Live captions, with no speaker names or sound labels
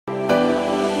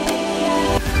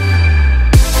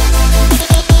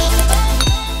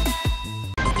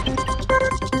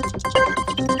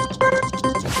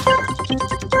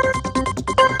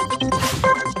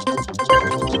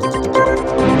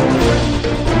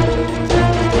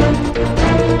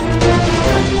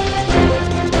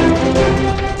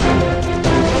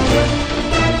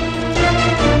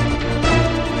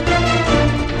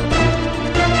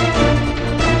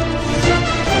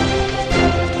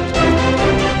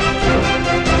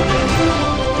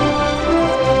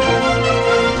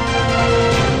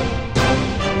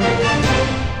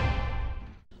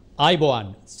आइबोन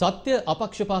सत्य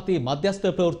अपक्षपाती मध्यस्थ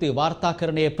प्रवृत्ति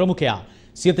वार्ताकरणे प्रमुखया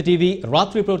सियත टीवी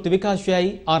रात्रि प्रवृत्ति विकासයයි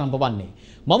ආරම්භ වන්නේ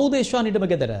මම උදේශා නිඩම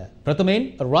ගෙදර ප්‍රථමයෙන්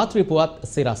රාත්‍රී පුවත්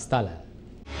සිරස්තල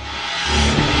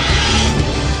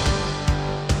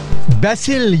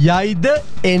බැසිල් යයිද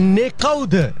එන්නේ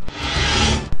කවුද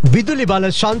විදුලි බල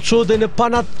සංශෝධන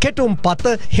පනත් කෙටුම්පත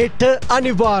හෙට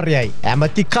අනිවාර්යයි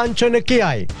ඇමති කංචන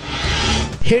කියයි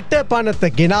හෙට පනත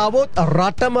ගෙනාවොත්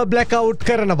රටම බ්ලැක්අවුට්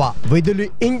කරනවා විදුලි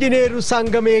ඉංජිනේරු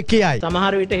සංගමය කියයි.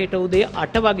 සමහර විට හෙට උදේ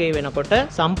 8 වගේ වෙනකොට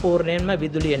සම්පූර්ණයෙන්ම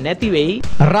විදුලිය නැති වෙයි.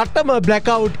 රටම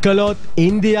බ්ලැක්අවුට් කළොත්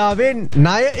ඉන්දියාවෙන්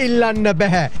ණය ඉල්ලන්න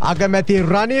බෑ අගමැති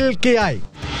රනිල් කියයි.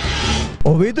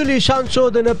 විදුලි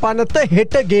සංශෝධන පනත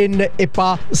හෙට ගේන්න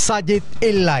එපා සජිත්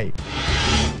ඉල්ලයි.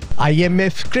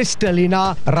 IMF ක්‍රිස්ටලිනා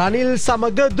රනිල්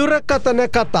සමග දුරකථන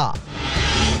කතා.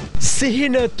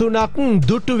 සිහින තුනක්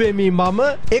දුටුවෙමි මම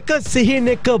එක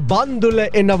සිහිනෙක බන්දුල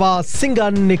එනවා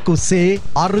සිඟන්නෙකුසේ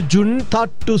අර්ජුන්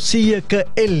තට්ටු 100ක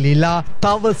එල්ලිලා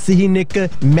තව සිහිනෙක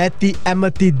මැති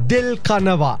ඇමති දෙල්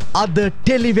කනවා අද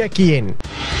ටෙලිවැකියෙන්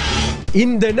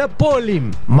ඉන්දන පෝලිම්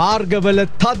මාර්ගවල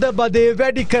තදබදේ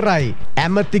වැඩි කරයි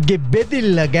ඇමතිගේ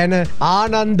බෙදිල්ල ගැන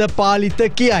ආනන්ද පාලිත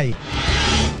කියයි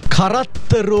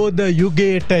කරත්තරෝද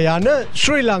යුගයට යන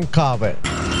ශ්‍රී ලංකාව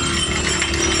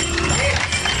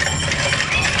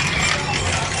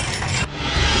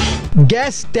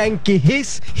ගෑස් ටැංකි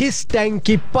හිස්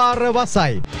ටැංකි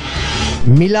පාරවසයි.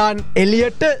 මිලාන්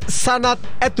එලියට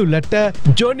සනත් ඇතුළට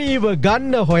ජොනීව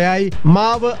ගන්න හොයයි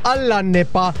මාව අල්ලන්න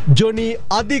එපා ජොනී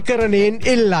අධිකරණයෙන්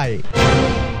ඉල්ලයි.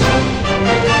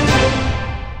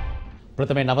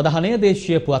 ප්‍රථමයෙන් අවධානය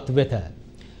දේශීය පුවත් වෙත.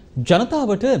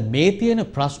 ජනතාවට මේ තියෙන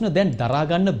ප්‍රශ්න දැන්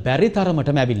දරාගන්න බැරි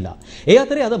තරමටම ඇවිල්ලා. ඒ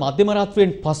අතරේ අද මධ්‍යම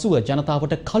රාත්‍රියෙන් පසුව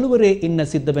ජනතාවට කලවරේ ඉන්න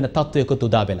සිද්ධ වෙන තත්ත්වයකට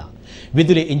උදා වෙලා.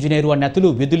 විදුලි ඉංජිනේරුවන්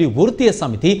ඇතුළු විදුලි වෘත්තීය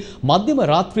සමිති මධ්‍යම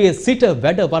රාත්‍රියේ සිට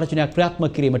වැඩ වර්ජනයක්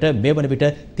ක්‍රියාත්මක කිරීමට මේ වන විට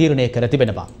තීරණය කර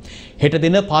තිබෙනවා. හෙට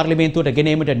දින පාර්ලිමේන්තුවට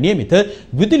ගෙනීමට නියමිත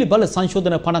විදුලි බල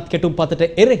සංශෝධන පනත් කෙටුම්පතට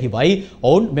එරෙහිවයි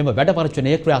ඔවුන් මෙම වැඩ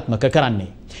වර්ජනය ක්‍රියාත්මක කරන්නේ.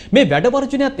 මේ වැඩ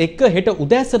වර්ජනයත් එක්ක හෙට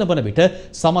උදෑසන වන විට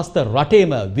සමස්ත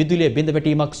රටේම විදුලිය බිඳ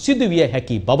වැටීමක් සිදුවිය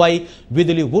හැකි බවයි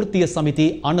විදුලි වෘත්තීය සමිති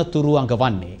අනතුරු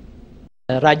අඟවන්නේ.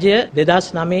 රජය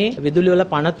 2009 විදුලි වල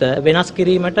පනත වෙනස්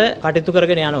කිරීමට කටයුතු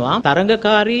කරගෙන යනවා.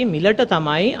 තරඟකාරී මිලට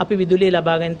තමයි අපි විදුලිය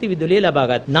ලබා ගන්නති විදුලිය ලබා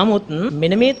ගන්න. නමුත්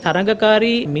මෙන්න මේ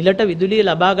තරඟකාරී මිලට විදුලිය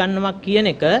ලබා ගන්නවා කියන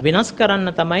එක වෙනස්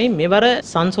කරන්න තමයි මෙවර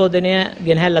සංශෝධනය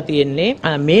ගෙනහැල්ලා තියෙන්නේ.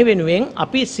 මේ වෙනුවෙන්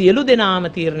අපි සියලු දෙනාම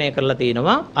තීරණය කරලා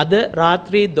තිනවා. අද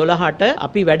රාත්‍රී 12ට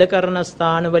අපි වැඩ කරන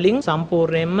ස්ථාන වලින්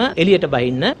සම්පූර්ණයෙන්ම එළියට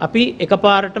බහින්න. අපි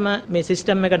එකපාරටම මේ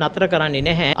සිස්ටම් එක නතර කරන්නේ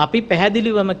නැහැ. අපි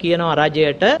පැහැදිලිවම කියනවා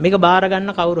රජයට මේක බාර ගන්න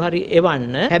කවුරු හරි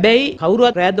එවන්න. හැබැයි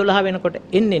කවුරුවත් රෑ 12 වෙනකොට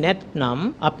එන්නේ නැත්නම්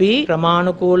අපි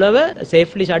ක්‍රමානුකූලව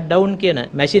සේෆ්ලි ෂට් ඩවුන් කියන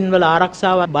මැෂින් වල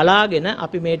ආරක්ෂාව බලාගෙන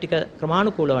අපි මේ ටික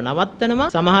ක්‍රමානුකූලව නවත්තනවා.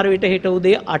 සමහර විට හෙට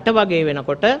උදේ 8 වගේ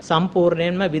වෙනකොට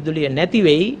සම්පූර්ණයෙන්ම විදුලිය නැති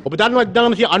වෙයි. ඔබ දන්නවා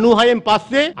 1996න්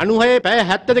පස්සේ 96 පැය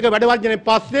 72 වැඩ වර්ජනයෙන්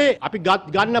පස්සේ අපි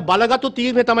ගන්න බලගත්තු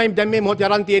තීරණය තමයි දැන් මේ මොහොතේ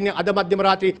අරන් තියෙන්නේ අද මධ්‍යම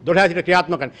රාත්‍රී 12 සිට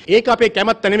ක්‍රියාත්මක කරන. ඒක අපේ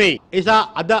කැමැත්ත නෙමෙයි. ඒ නිසා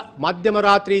අද මධ්‍යම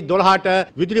රාත්‍රී 12ට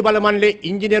විදුලි බල මණ්ඩලයේ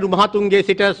ඉංජිනේරු මහතුන්ගේ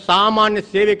සිට සාමාන්‍ය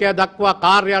සේවකයා දක්වා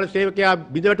කාර්යාල සේවකයා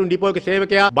බිඳවැටුම් ඩිපෝ එකේ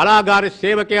සේවකයා බලාගාර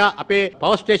සේවකයා අපේ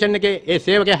පවර් ස්ටේෂන් එකේ ඒ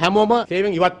සේවකයා හැමෝම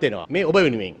සේවයෙන් ඉවත් වෙනවා. මේ ඔබ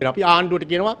වෙනුවෙන්. අපි ආණ්ඩුවට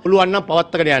කියනවා පුළුවන් නම්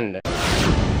පවත්වාගෙන යන්න.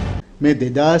 මේ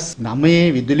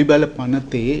 2009 විදුලි බල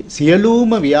පනතේ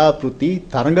සියලුම ව්‍යාපෘති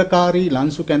තරඟකාරී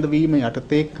ලන්සු කැඳවීම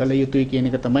යටතේ කළ යුතුයි කියන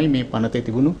එක තමයි මේ පනතේ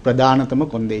තිබුණු ප්‍රධානතම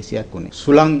කොන්දේසියක් වුණේ.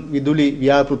 සුළං විදුලි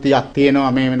ව්‍යාපෘතියක්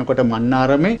තියෙනවා මේ වෙනකොට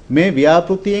මන්නාරමේ. මේ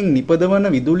ව්‍යාපෘතියෙන් නිපදවන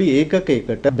විදුලි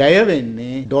ඒකකයකට වැය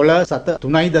වෙන්නේ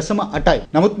 $7.3.8යි.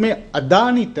 නමුත් මේ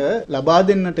අදානිට ලබා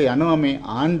දෙන්නට යනවා මේ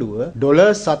ආණ්ඩුව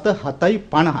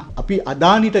 $7.750. අපි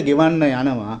අදානිට ගෙවන්න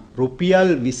යනවා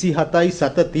රුපියල්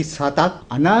 27.37ක්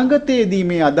අනාගත දී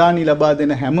මේ අදානි ලබා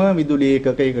දෙන හැම විදුලි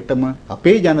ඒකකයකටම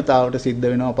අපේ ජනතාවට සිද්ධ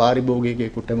වෙනවා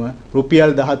පාරිභෝගිකයෙකුටම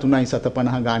රුපියල්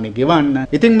 13.750 ගානේ ගෙවන්න.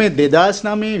 ඉතින් මේ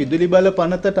 2009 විදුලි බල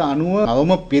පනතට අනුව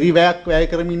අවම පිරිවැයක් වැය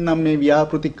කරමින් නම් මේ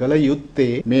ව්‍යාපෘති කළ යුත්තේ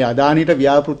මේ අදානිට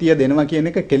ව්‍යාපෘතිය දෙනවා කියන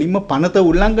එක කෙලින්ම පනත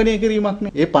උල්ලංඝනය කිරීමක්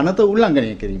නේ. ඒ පනත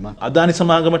උල්ලංඝනය කිරීමක්. අදානි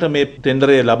සමාගමට මේ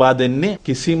ටෙන්ඩරය ලබා දෙන්නේ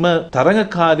කිසිම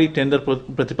තරඟකාරී ටෙන්ඩර්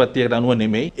ප්‍රතිපත්තියකට අනුව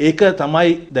නෙමෙයි. ඒක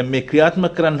තමයි දැන් මේ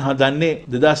ක්‍රියාත්මක කරන්න හදන්නේ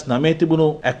 2009 තිබුණු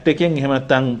ඇක්ට් එකෙන් එහෙම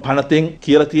නැත්නම් පනතෙන්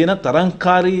කියලා තියෙන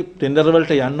තරංකාරී ටෙන්ඩර්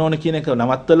වලට යන්න ඕන කියන එක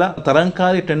නවත්තලා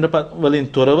තරංකාරී ටෙන්ඩර් වලින්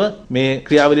තොරව මේ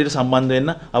ක්‍රියාවලියට සම්බන්ධ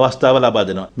වෙන්න අවස්ථාව ලබා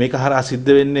දෙනවා. මේක හරහා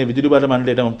සිද්ධ වෙන්නේ විදුලි බල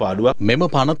මණ්ඩලයටම පාඩුවක්. මෙම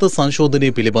පනත සංශෝධනය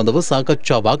පිළිබඳව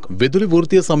සාකච්ඡාවක් විදුලි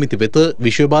වෘත්තීය සමිති වෙත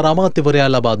විශ්වභාර අමාත්‍යවරයා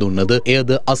ලබා දුන්නද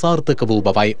එයද අසාර්ථක වූ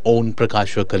බවයි ඔවුන්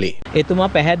ප්‍රකාශ කළේ. එතුමා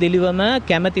පැහැදිලිවම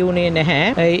කැමති වුණේ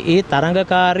නැහැ ඒ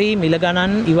තරංගකාරී මිල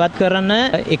ගණන් ඉවත් කරන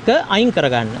එක අයින්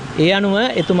කරගන්න. ඒ අනුව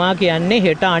එතුමා කියන්නේ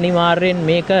හෙට අනිවාර්යෙන්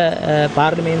මේක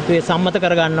පාර්ලිමේන්තුවේ සම්මත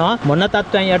කරගන්නවා. මොන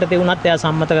තත්ත්වයන් යටතේ වුණත් එයා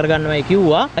සම්මත කරගන්නවායි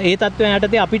කිව්වා. ඒ තත්ත්වයන්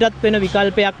යටතේ අපිටත් වෙන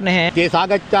විකල්පයක් නැහැ. මේ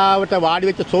සාකච්ඡාවට වාඩි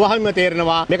වෙච්ච සෝහල්ම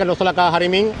තේරෙනවා මේක නොසලකා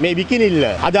හරිමින් මේ විකිනිල්ල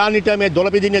අදානිට මේ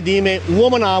දොළපිදින්න දීමේ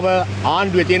උවමනාව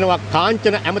ආණ්ඩුවේ තියෙනවා.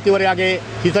 කාංචන ඇමතිවරයාගේ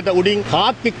හිසට උඩින්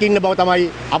කාක්කෙක් ඉන්න බව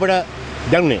තමයි අපිට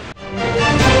දැනුනේ.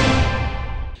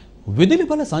 විදුලි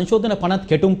බල සංශෝධන පනත්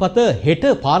කෙටුම්පත හෙට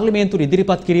පාර්ලිමේන්තුවට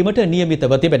ඉදිරිපත් කිරීමට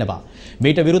නියමිතව තිබෙනවා.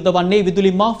 මීට විරුද්ධ වන්නේ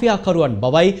විදුලි මාෆියාකරුවන්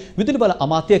බවයි විදුලි බල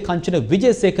අමාත්‍ය කංචන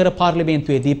විජේසේකර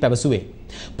පාර්ලිමේන්තුවේදී පැවසුවේ.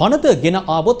 පනත ගෙන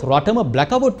ආවොත් රටම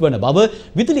බ්ලැක්අවුට් වන බව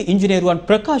විදුලි ඉංජිනේරුවන්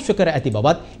ප්‍රකාශ කර ඇති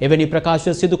බවත් එවැනි ප්‍රකාශ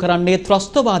සිදු කරන්නේ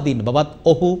ත්‍රස්තවාදීන් බවත්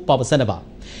ඔහු පවසනවා.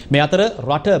 මේ අතර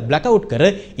රට බ්ලැක්අවුට් කර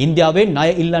ඉන්දියාවෙන් ණය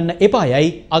ඉල්ලන්න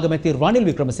එපායයි අගමැති රනිල්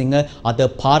වික්‍රමසිංහ අද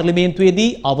පාර්ලිමේන්තුවේදී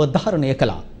අවධාරණය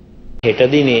කළා. හෙට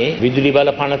දිනේ විදුලි බල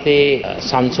පනතේ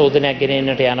සංශෝධනයක්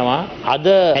ගෙනෙන්නට යනවා. අද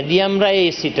ඇදියම්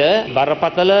රැයේ සිට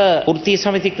බරපතල වෘත්තීය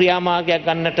සමිති ක්‍රියාමාර්ගයක්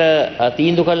ගන්නට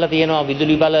තීන්දුව කළා තියෙනවා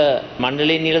විදුලි බල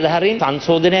මණ්ඩලයේ නිලධාරීන්.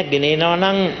 සංශෝධනයක් ගෙනෙනවා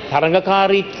නම්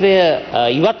තරඟකාරීත්වය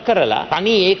ඉවත් කරලා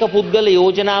තනි ඒක පුද්ගල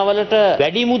යෝජනාවලට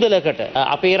වැඩි මුදලකට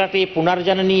අපේ රටේ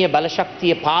පුනර්ජනනීය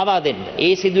බලශක්තිය පාවා දෙන්න.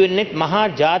 ඒ සිදුවෙන්නේ මහා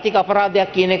ජාතික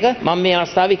අපරාධයක් කියන එක මම මේ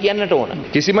අවස්ථාවේ කියන්නට ඕන.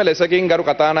 කිසිම ලෙසකින් ගරු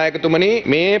කතානායකතුමනි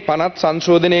මේ පනත්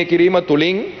සංශෝධනය කිරීම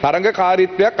තුලින්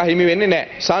තරඟකාරීත්වයක් අහිමි වෙන්නේ නැහැ.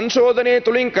 සංශෝධනයේ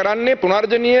තුලින් කරන්නේ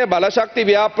පුනර්ජනීය බලශක්ති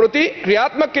ව්‍යාපෘති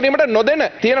ක්‍රියාත්මක කිරීමට නොදෙන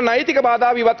තියෙන නෛතික බාධා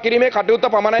විවත් කිරීමේ කටයුත්ත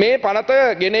පමණයි. මේ පනත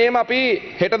ගෙනීම අපි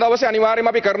හෙට දවසේ අනිවාර්යයෙන්ම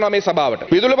අපි කරනවා මේ සභාවට.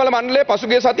 විදුලි බල මණ්ඩලය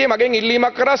පසුගිය සතියේ මගෙන්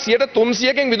ඉල්ලීමක් කරා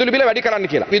 300කින් විදුලි බිල වැඩි කරන්න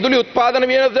කියලා. විදුලි උත්පාදන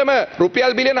වියදම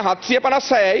රුපියල් බිලියන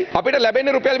 756යි අපිට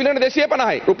ලැබෙන්නේ රුපියල් බිලියන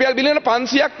 250යි. රුපියල් බිලියන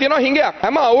 500ක් තියෙනවා හිඟයක්.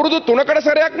 හැම අවුරුදු 3කට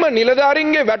සැරයක්ම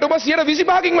නිලධාරීන්ගේ වැටුප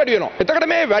 125කින් වැඩි වෙනවා. එතකොට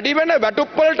මේ වැඩි වෙන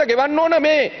වැටුප් වලට ගෙවන්න ඕන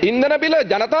මේ ඉන්ධන බිල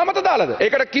ජනතා මත දාලාද?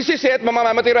 ඒකට කිසිසේත්ම මම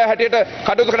ඇමතිවරයා හැටියට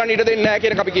කටයුතු කරන්න ඉඩ දෙන්නේ නැහැ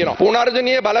කියන එක අපි කියනවා.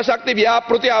 පුනර්ජනීය බලශක්ති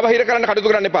ව්‍යාපෘති අවහිර කරන්න කටයුතු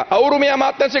කරන්න එපා. අවුරු මේ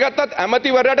අමාත්‍යාංශය ගත්තත්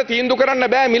ඇමතිවරයාට තීන්දුව කරන්න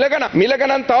බෑ මිල ගණන්. මිල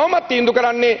ගණන් තවමත් තීන්දුව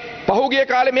කරන්නේ පහුගිය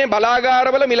කාලේ මේ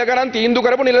බලාගාරවල මිල ගණන් තීන්දුව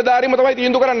කරපු නිලධාරීන්ම තමයි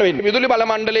තීන්දුව කරන්න වෙන්නේ. විදුලි බල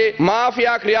මණ්ඩලයේ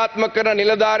මාෆියා ක්‍රියාත්මක කරන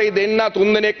නිලධාරී දෙන්න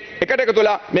තුන් දෙනෙක් එකට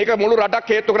එකතුලා මේක මුළු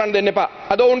රටක් හේතු කරන්න දෙන්න එපා.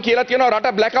 අද වුන් කියලා තියෙනවා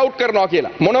රට බ්ලැක් අවුට් කරනවා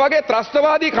කියලා. මොන වගේ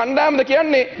ත්‍රස්තවාදී කණ්ඩායම්ද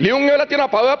කියන්නේ? ලියුම් වෙලා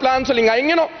තියෙනවා පවර් ප්ලාන්ට්ස් වලින් අයින්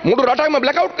වෙනවා. මුළු රටක්ම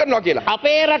බ්ලැක් අවුට් කරනවා කියලා.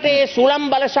 අපේ රටේ සුළම්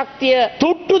බලශක්තිය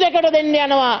තුට්ටු දෙකට දෙන්න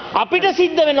යනවා. අපිට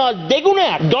සිද්ධ වෙනවා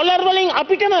දෙගුණයක්. ඩොලර් වලින්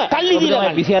අපිටම කල්ලි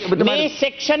දීලා මේ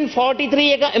සෙක්ෂන් 43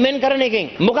 එක එමෙන් කරන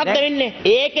එකෙන් මොකක්ද වෙන්නේ?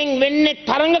 ඒකෙන් වෙන්නේ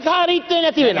තරංගකාරීත්වය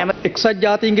නැති වෙනවා. එක්සත්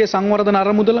ජාතීන්ගේ සංවර්ධන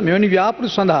අරමුදල මෙවැනි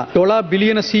ව්‍යාපෘති සඳහා ඩොලර්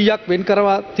බිලියන 100ක් වෙන්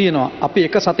කරවා තියෙනවා. අපි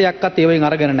එක සතයක්වත් ඒවෙන්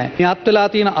අරගෙන නැහැ. මේ අත් වෙලා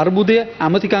තියෙන අර්බුදය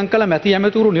ඇමතිකම් කළ මැති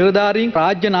ඇමතුරු නිලධාරීන්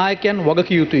රාජ්‍ය නායකයන්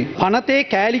වගකිය යුතුයි. පනතේ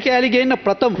කෑලි කෑලි ගේන්න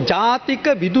ප්‍රථම ජාතික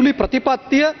විදුලි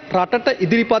ප්‍රතිපත්තිය රටට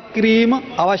ඉදිරිපත් කිරීම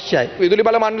අවශ්‍යයි. විදුලි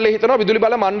බල මණ්ඩලය හිතනවා විදුලි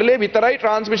බල මණ්ඩලයේ විතරයි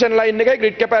ට්‍රාන්ස්මිෂන් ලයින් එකයි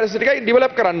ග්‍රිඩ් කැපැසිටි එකයි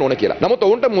ඩෙවලොප් කරන්න ඕන කියලා. නමුත්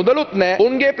ඔවුන්ට මුදලුත් නැහැ.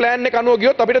 ඔවුන්ගේ ප්ලෑන් එක අනුව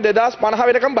ගියොත් අපිට 2050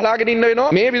 වෙනකම් බලාගෙන ඉන්න වෙනවා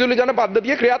මේ විදුලි ජන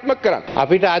පද්ධතිය ක්‍රියාත්මක කරන්න.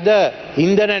 අපිට අද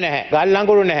ඉන්ධන නැහැ, ගල්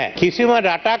අඟුරු නැහැ. කිසිම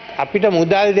රටක් අපිට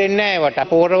මුදල් දෙන්නේ නැහැ ඒවට.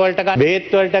 පෝර වලට ගන්න,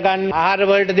 බේත් වලට ගන්න, ආහාර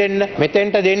වලට දෙන්න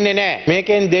මෙතෙන්ට දෙන්නේ නැහැ.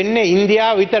 මේකෙන් දෙන්නේ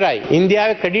ඉන්දියාව විතරයි.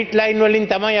 ඉන්දියාවේ ක්‍රෙඩිට් ලයින් වලින්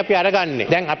තමයි අපි අරගන්නේ.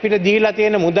 දැන් අපිට දීලා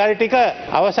තියෙන මුදල් ටික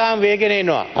අවසාන වේගෙන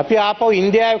එනවා. අපි ආපහු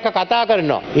ඉන්දියාවක කතා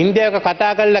කරනවා. ඉන්දියාවක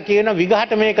කතා කරලා කියන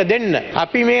විගහට මේක දෙන්න.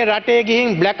 අපි මේ රටේ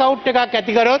ගිහින් බ්ලැක් අවුට් එකක්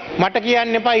ඇති කරොත් මට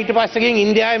කියන්න එපා ඊට පස්සේ ගිහින්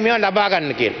ඉන්දියාවේ මේවා ලබා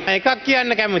ගන්න කියලා. එකක්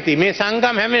කියන්න කැමතියි. මේ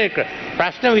සංගම් හැම එක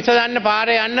ප්‍රශ්න විසඳන්න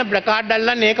පාරේ යන්න බ්ලැක් කාඩ්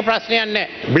අල්ලන්න ඒක ප්‍රශ්නයක්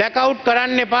නැහැ. බ්ලැක් අවුට්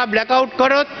කරන්න එපා. බ්ලැක් අවුට්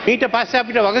කරොත් ඊට පස්සේ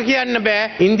අපිට වග කියන්න බෑ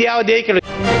ඉන්දියාව දෙයි කියලා.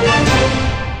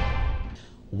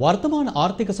 වර්තමාන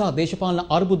ආර්ථික සහ දේශපාලන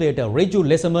අර්බුදයට ඍජු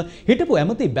ලෙසම හිටපු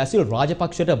ඇමති බැසිල්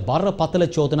රාජපක්ෂට බරපතල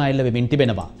චෝදනා එල්ල වෙමින්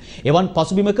තිබෙනවා. එවන්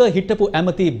පසුබිමක හිටපු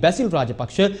ඇමති බැසිල්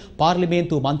රාජපක්ෂ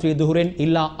පාර්ලිමේන්තු මන්ත්‍රී දුහුරෙන්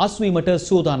ඉල්ලා අස්වීමට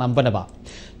සූදානම් වනවා.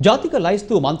 ජාතික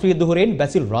ලයිස්තු මන්ත්‍රී දුහුරෙන්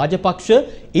බැසිල් රාජපක්ෂ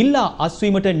ඉල්ලා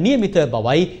අස්වීමට නියමිත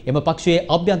බවයි එම පක්ෂයේ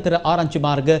අභ්‍යන්තර ආරංචි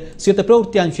මාර්ග සියත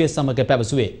ප්‍රවෘත්තිංශය සමග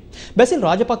පැවසුවේ. බැසිල්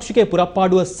රාජපක්ෂගේ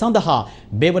පුරප්පාඩුව සඳහා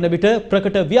මේ වන විට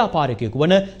ප්‍රකට ව්‍යාපාරිකයෙකු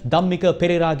වන ධම්මික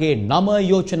පෙරේරාගේ නම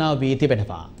යෝජනා වී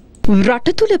තිබෙනවා.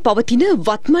 රට තුළ පවතින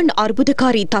වත්මන්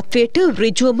අර්බුදකාරී තත්වයට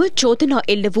ඍජුවම චෝදනා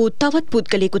එල්ල වූ තවත්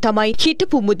පුද්ගලයෙකු තමයි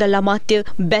හිටපු මුදල් අමාත්‍ය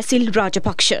බැසිල්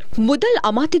රාජපක්ෂ. මුදල්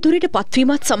අමාත්‍යදුරට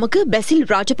පත්වීමත් සමග බැසිල්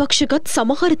රාජපක්ෂගත්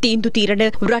සමහර තීන්දුව తీරන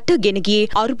රට ගෙන ගියේ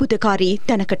අර්බුදකාරී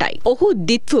තැනකටයි. ඔහු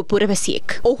දිත්ව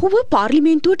පුරවැසියෙක්. ඔහුව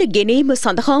පාර්ලිමේන්තුවට ගෙනීම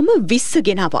සඳහාම 20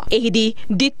 ගෙනාවා. එහිදී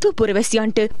දිත්ව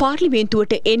පුරවැසියන්ට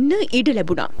පාර්ලිමේන්තුවට එන්න ඉඩ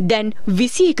ලැබුණා. දැන්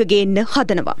 21 ගේන්න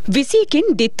හදනවා.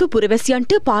 21න් දිත්ව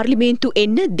පුරවැසියන්ට පාර්ලිමේන්තු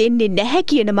එන්න දෙන්නේ නැහැ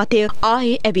කියන මතය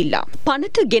ආයේ ඇවිල්ලා.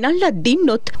 පනත ගෙනල්ලා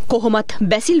දින්නොත් කොහොමත්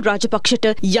බැසිල් රාජපක්ෂට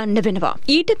යන්න වෙනවා.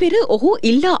 ඊට පෙර ඔහු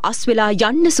ඉල්ලා අස් වෙලා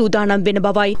යන්න සූදානම් වෙන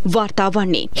බවයි වාර්තා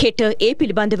වන්නේ. හෙට ඒ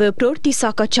පිළිබඳව ප්‍රවෘත්ති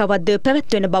සාකච්ඡාවක්ද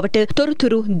පැවැත්වෙන බවට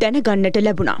තොරතුරු දැනගන්නට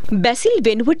ලැබුණා. බැසිල්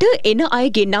වෙනුවට එන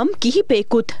අයගේ නම්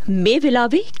කිහිපයකුත් මේ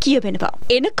වෙලාවේ කියවෙනවා.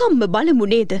 එනකම්ම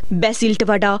බලමු නේද බැසිල්ට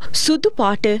වඩා සුදු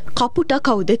පාට කපුට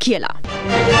කවුද කියලා.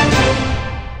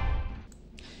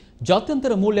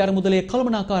 ජාත්‍යන්තර මූල්‍ය අරමුදලේ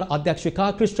කළමනාකාර අධ්‍යක්ෂිකා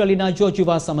ක්‍රිස්ටලිනා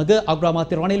ජෝර්ජිවා සමග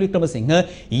අග්‍රාමාත්‍ය රනිල් වික්‍රමසිංහ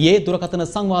ඊයේ දුරකථන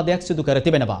සංවාදයක් සිදු කර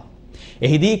තිබෙනවා.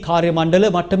 එහිදී කාර්ය මණ්ඩල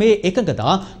මට්ටමේ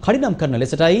එකඟතා කඩිනම් කරන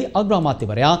ලෙසටයි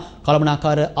අග්‍රාමාත්‍යවරයා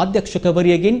කළමනාකාර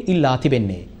අධ්‍යක්ෂකවරියගෙන් ඉල්ලා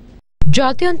තිබෙන්නේ.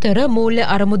 ජාත්‍යන්තර මූල්‍ය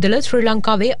අරමුදල ශ්‍රී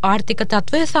ලංකාවේ ආර්ථික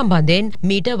තත්ත්වය සම්බන්ධයෙන්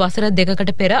මීට වසර දෙකකට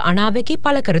පෙර අනාවැකි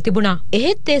පළ කර තිබුණා.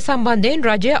 එහෙත් ඒ සම්බන්ධයෙන්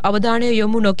රජය අවධානය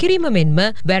යොමු නොකිරීම මෙන්ම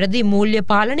වැරදි මූල්‍ය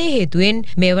පාලනය හේතුවෙන්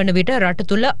මේ වන විට රට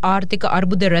තුළ ආර්ථික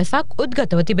අර්බුද රැසක්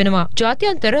උද්ගතව තිබෙනවා.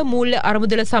 ජාත්‍යන්තර මූල්‍ය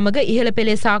අරමුදල සමග ඉහළ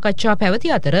පෙළේ සාකච්ඡා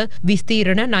පැවති අතර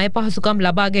විස්තීර්ණ ණය පහසුකම්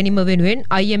ලබා ගැනීම වෙනුවෙන්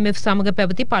IMF සමග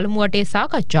පැවති පළමු වටේ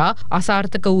සාකච්ඡා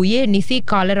අසාර්ථක වූයේ නිසි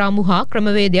කාලරාමු හා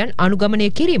ක්‍රමවේදයන් අනුගමනය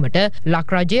කිරීමට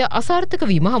ලක් රජය අසාර්ථක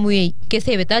වීම හමුවෙයි.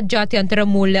 කෙසේ වෙතත් ජාත්‍යන්තර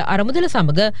මූල්‍ය අරමුදල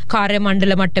සමග කාර්ය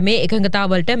මණ්ඩල මට්ටමේ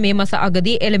එකඟතාවලට මේ මාස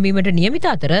අගදී එළඹීමට නියමිත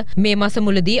අතර මේ මාස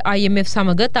මුලදී IMF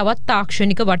සමග තවත්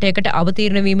තාක්ෂණික වටයකට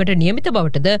අවතීර්ණ වීමට නියමිත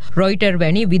බවටද රොයිටර්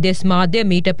වැනි විදේශ මාධ්‍ය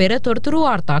මීට පෙර තොරතුරු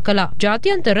වාර්තා කළා.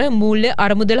 ජාත්‍යන්තර මූල්‍ය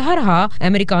අරමුදල හරහා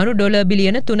ඇමරිකානු ඩොලර්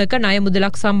බිලියන 3ක ණය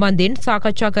මුදලක් සම්බන්ධයෙන්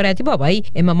සාකච්ඡා කර ඇති බවයි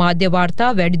එම මාධ්‍ය වාර්තා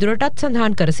වැඩිදුරටත්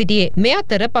සඳහන් කර සිටියේ. මේ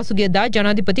අතර පසුගියදා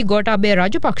ජනාධිපති ගෝඨාභය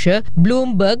රාජපක්ෂ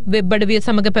බ්ලූම්බර්ග් වෙබ් අඩවිය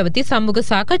සමග පැවති සම්මුඛ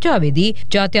සාකච්ඡාවේදී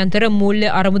ජාත්‍යන්තර මූල්‍ය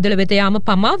අරමුදල වෙත යාම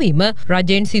පමාවීම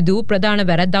රජයෙන් සිදු ප්‍රධාන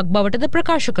වැරැද්දක් බවටද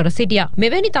ප්‍රකාශ කර සිටියා.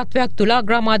 මෙවැනි තත්වයක් තුළ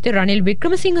අග්‍රාමාත්‍ය රනිල්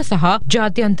වික්‍රමසිංහ සහ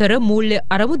ජාත්‍යන්තර මූල්‍ය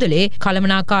අරමුදලේ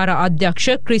කළමනාකාර අධ්‍යක්ෂ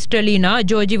ක්‍රිස්ටලීනා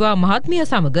ජෝර්ජිවා මහත්මිය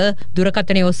සමග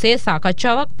දුරකථනය ඔස්සේ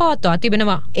සාකච්ඡාවක් පවත්වා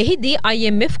තිබෙනවා. එහිදී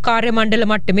IMF කාර්ය මණ්ඩල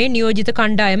මට්ටමේ නියෝජිත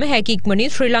කණ්ඩායම හැකි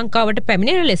ඉක්මනින් ශ්‍රී ලංකාවට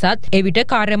පැමිණෙන ලෙසත් එවිට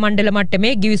කාර්ය මණ්ඩල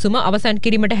මට්ටමේ ගිවිසුම අවසන්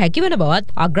කිරීමට හැකිවන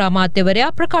බවත්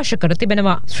අග්‍රාමාත්‍යවරයා ප්‍රකාශ කර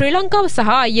තිබෙනවා. ශ්‍රී ලංකාව සහ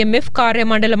IMF කාර්ය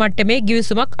මණ්ඩල මට්ටමේ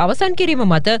ගිවිසුමක් අවසන් කිරීම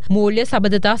මත මූල්‍ය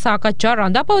සබඳතා සාකච්ඡා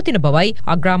රඳා පවතින බවයි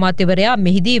අග්‍රාමාත්‍යවරයා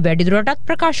මෙහිදී වැඩිදුරටත්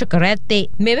ප්‍රකාශ කර ඇත්තේ.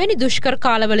 මෙවැනි දුෂ්කර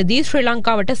කාලවලදී ශ්‍රී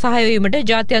ලංකාවට සහාය වීමට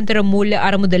ජාත්‍යන්තර මූල්‍ය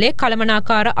අරමුදලේ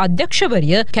කළමනාකාර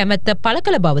අධ්‍යක්ෂවරිය කැමැත්ත පළ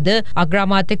කළ බවද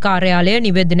අග්‍රාමාත්‍ය කාර්යාලය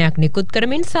නිවේදනයක් නිකුත්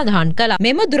කරමින් සඳහන් කළා.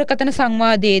 මෙම දුරකථන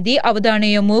සංවාදයේදී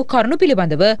අවධානය යොමු කරුණු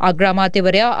පිළිබඳව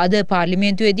අග්‍රාමාත්‍යවරයා අද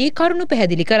පාර්ලිමේන්තුවේදී කරුණු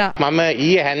පැහැදිලි කළා. මම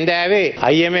ඊයේ හැන්දෑවේ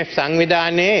IMF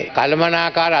සංවිධානයේ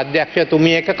කළමනාකාර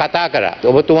අධ්‍යක්ෂතුමිය එක්ක කතා කරා.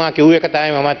 ඔබතුමා කිව්ව එක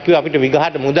තමයි මමත් කිව්ව අපිට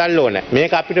විගහට මුදල් ඕන.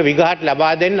 මේක අපිට විගහට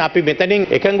ලබා දෙන්න අපි මෙතනින්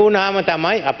එකඟ වුණාම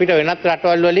තමයි අපිට වෙනත්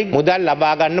රටවල් වලින් මුදල්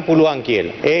ලබා ගන්න පුළුවන්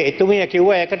කියලා. ඒ එතුමිය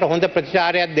කිව්වා ඒකට හොඳ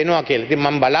ප්‍රතිචාරයක් දෙනවා කියලා. ඉතින්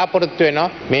මම බලාපොරොත්තු වෙනවා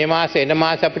මේ මාසේ එන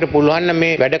මාසේ අපිට පුළුවන් නම්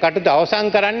මේ වැඩ කටයුතු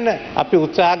අවසන් කරන්න අපි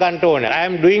උත්සාහ ගන්න ඕන. I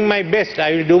am doing my best.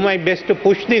 I will do my best to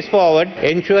push this forward,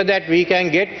 ensure that we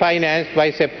can get finance by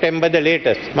September the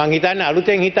latest. මං හිතන්නේ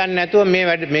අලුතෙන් හිතන්නේ නැතුව මේ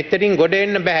වැඩ මෙතනින් ගොඩ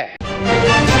එන්න බෑ.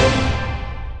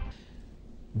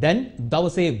 දැන්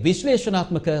දවසේ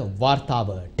විශ්ලේෂණාත්මක වාර්තාව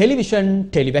ටෙලිවිෂන්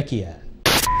ටෙලිවැකිය.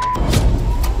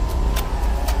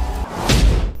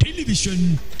 ටෙලිවිෂන්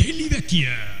ටෙලිවැකිය.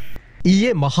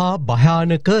 ඊයේ මහා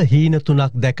භයානක හීන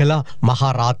තුනක් දැකලා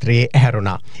මහා රාත්‍රියේ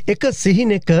ඇහැරුණා. එක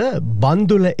සිහිනෙක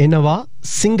බන්දුල එනවා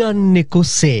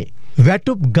සිඟන්නෙකුසේ.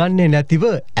 වැටුප් ගන්නේ නැතිව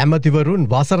ඇමතිවරුන්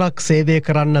වසරක් සේවය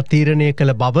කරන්න තීරණය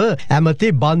කළ බව ඇමති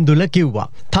බන්දුල කිව්වා.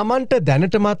 තමන්ට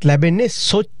දැනටමත් ලැබෙන්නේ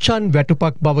සොච්චන්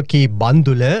වැටුපක් බවකී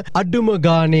බන්දුල අඩුම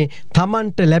ගානේ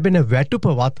තමන්ට ලැබෙන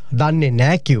වැටුපවත් දන්නේ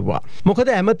නෑ කිව්වා.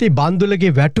 මොකද ඇමති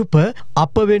බන්දුලගේ වැටුප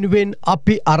අප වෙනුවෙන්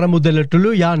අපි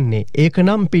අරමුදලටලු යන්නේ. ඒක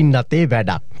නම් පින්නතේ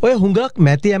වැඩක්. ඔය හුඟක්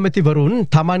මැති ඇමතිවරුන්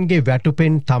තමන්ගේ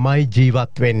වැටුපෙන් තමයි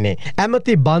ජීවත් වෙන්නේ.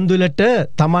 ඇමති බන්දුලට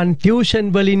තමන්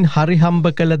ටියුෂන් වලින් හරි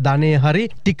හම්බ කළ ධනය ප්‍රමාණය හරි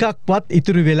ටිකක්වත්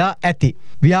ඉතුරු වෙලා ඇති.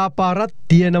 ව්‍යාපාරත්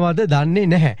තියෙනවද දන්නේ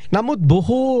නැහැ. නමුත්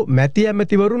බොහෝ මැති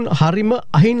ඇමතිවරුන් හරිම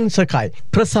අහිංසකයි.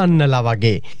 ප්‍රසන්නලා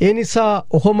වගේ. ඒ නිසා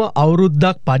ඔහොම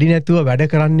අවුරුද්දක් පඩි නැතුව වැඩ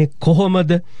කරන්නේ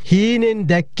කොහොමද? හීනෙන්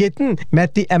දැක්කෙත්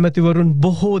මැති ඇමතිවරුන්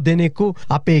බොහෝ දෙනෙකු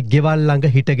අපේ ගෙවල්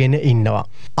ළඟ හිටගෙන ඉන්නවා.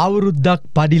 අවුරුද්දක්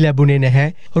පඩි ලැබුණේ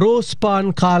නැහැ.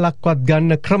 රෝස්පාන් කාලක්වත්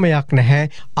ගන්න ක්‍රමයක් නැහැ.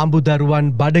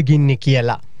 අඹුදරුවන් බඩගින්නේ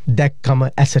කියලා. දැක්කම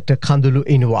ඇසට කඳුළු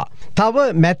ඉනවා.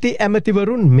 තව මැති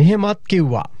ඇමතිවරුන් මෙහෙමත්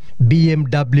කිව්වා.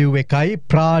 BMW එකයි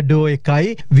ප්‍රාඩෝ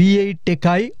එකයි V8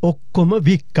 එකයි ඔක්කොම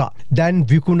වික්කා. දැන්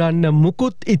විකුණන්න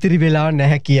මුකුත් ඉතිරි වෙලා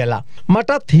නැහැ කියලා.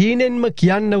 මටත් හීනෙන්ම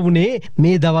කියන්න වුණේ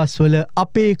මේ දවස්වල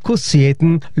අපේ කුස්සියෙත්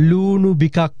ලූණු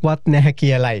බිකක්වත් නැහැ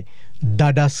කියලයි.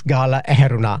 දඩස් ගාලා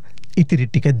ඇහැරුණා. ඉතිරි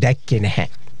ටික දැක්කේ නැහැ.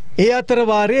 ඒ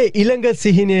අතරවාරයේ ඉළඟ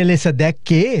සිහිනය ලෙස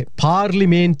දැක්කේ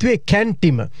පාර්ලිමේන්තුවේ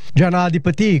කැන්ටිම.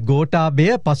 ජනාධිපති ගෝඨාභය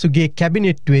පසුගිය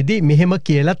කැබිනට්ටුවේදී මෙහෙම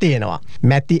කියලා තියෙනවා.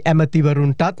 මැති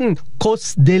ඇමතිවරුන්ටත් කොස්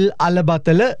දෙල්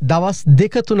අලබතල දවස්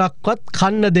 2-3ක්වත්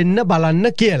කන්න දෙන්න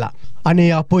බලන්න කියලා.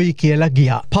 අනේ අපොයි කියලා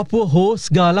ගියා. පපුව හෝස්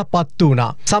ගාලා පත්තු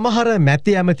වුණා. සමහර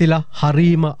මැති ඇමතිලා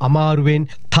හරීම අමාරුවෙන්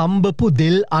තම්බපු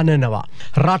දෙල් අනනවා.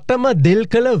 රටම දෙල්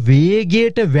කළ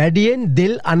වේගයට වැඩියෙන්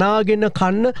දෙල් අනාගෙන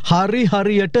කන්න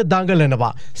හරියට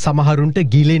දඟලනවා. සමහරුන්ට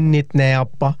ගිලෙන්නෙත් නෑ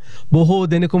අප්පා. බොහෝ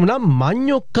දෙනෙකුම නම්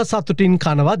මඤ්ඤොක්ක සතුටින්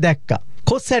කනවා දැක්කා.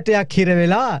 කොස් හැටයක් හිර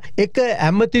වෙලා එක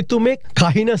ඇමතිතුමෙක්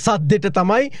කහින සද්දෙට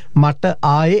තමයි මට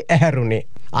ආයේ ඇහැරුණේ.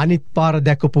 අනිත් පාර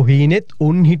දැකපු හීනෙත්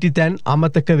උන් හිටි තැන්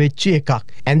අමතක වෙච්චි එකක්.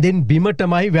 ඇඳෙන්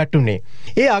බිමටමයි වැටුනේ.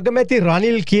 ඒ අගමැති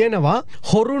රනිල් කියනවා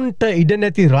හොරුන්ට ඉඩ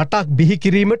නැති රටක් බිහි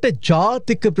කිරීමට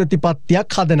ජාතික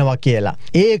ප්‍රතිපත්තියක් හදනවා කියලා.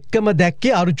 ඒ එක්කම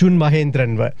දැක්කේ අර්ජුන්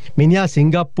මහේන්ද්‍රන්ව. මිනිහා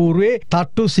සිංගප්පූරුවේ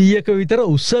තට්ටු 100ක විතර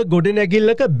උස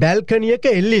ගොඩනැගිල්ලක බැල්කනියක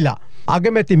එල්ලිලා.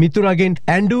 අගමැති මිතුරගෙන්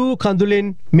ඇඬූ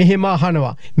කඳුලෙන් මෙහෙම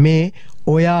අහනවා. මේ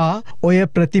ඔයා ඔය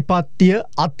ප්‍රතිපත්තිය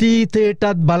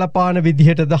අතීතයටත් බලපාන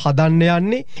විදිහටද හදන්න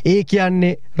යන්නේ? ඒ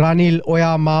කියන්නේ රනිල්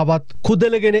ඔයා මාවත්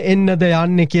කුදලගෙන එන්නද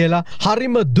යන්නේ කියලා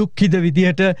හරිම දුක්ඛිත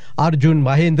විදිහට අර්ජුන්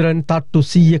මහේන්ද්‍රන් තට්ටු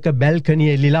 100ක බැල්කනිය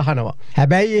එල්ලිලා අහනවා.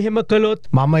 හැබැයි එහෙම කළොත්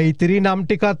මම ඉතිරි නම්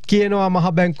ටිකත් කියනවා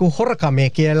මහ බැංකු හොරකමේ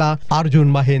කියලා අර්ජුන්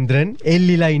මහේන්ද්‍රන්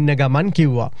එල්ලිලා ඉන්න ගමන්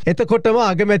කිව්වා. එතකොටම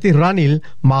අගමැති රනිල්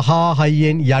මහා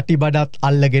හයියෙන් යටිබඩත්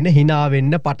අල්ලගෙන hina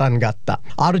වෙන්න පටන් ගත්තා.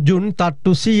 අර්ජුන්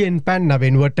තට්ටු 100න් පැන්න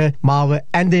වෙනුවට මාව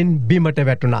ඇඳෙන් බිමට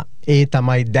වැටුණා. ඒ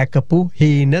තමයි දැකපු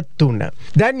හීන 3.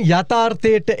 දැන්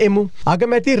යථාර්ථයට එමු.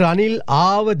 අගමැති රනිල්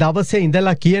ආව දවසේ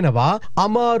ඉඳලා කියනවා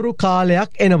අමාරු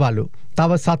කාලයක් එනවලු.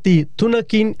 තව සති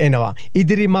 3කින් එනවා.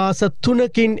 ඉදිරි මාස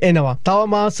 3කින් එනවා. තව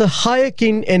මාස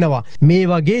 6කින් එනවා. මේ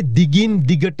වගේ දිගින්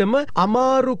දිගටම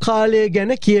අමාරු කාලය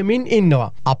ගැන කියමින්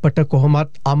ඉන්නවා. අපට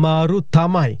කොහොමත් අමාරු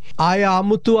තමයි. ආය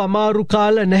අමුතු අමාරු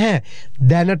කාල නැහැ.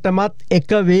 දැනටමත් එක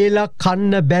වේලක්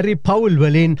කන්න බැරි පවුල්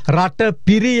වලින් රට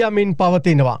පිරියමින්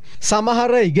පවතිනවා.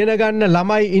 සමහර ඉගෙන ගන්න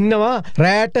ළමයි ඉන්නවා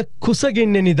රැට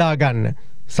කුසගින්න නිදා ගන්න.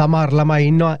 සමහර ළමයි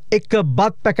ඉන්නවා එක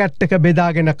බත් පැකට් එක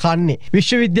බෙදාගෙන කන්නේ.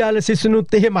 විශ්වවිද්‍යාල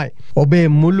සිසුනුත් එහෙමයි. ඔබේ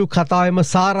මුළු කතාවෙම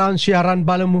සාරාංශය අරන්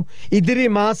බලමු. ඉදිරි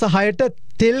මාස 6ට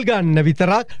තෙල් ගන්න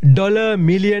විතරක් ඩොලර්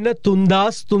මිලියන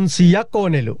 3300ක්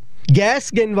ඕනෙලු.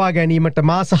 ගෑස් ගෙන්වා ගැනීමට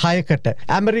මාස 6කට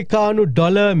ඇමරිකානු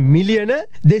ඩොලර් මිලියන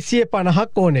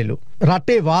 250ක් ඕනෙලු.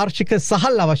 රටේ වාර්ෂික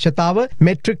සහල් අවශ්‍යතාව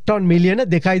මෙට්‍රික් ටොන් මිලියන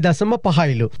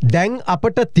 2.5යිලු. දැන්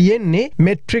අපට තියෙන්නේ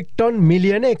මෙට්‍රික් ටොන්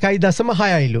මිලියන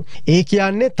 1.6යිලු. ඒ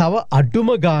කියන්නේ තව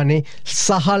අඩුම ගානේ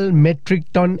සහල් මෙට්‍රික්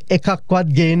ටොන්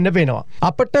එකක්වත් ගේන්න වෙනවා.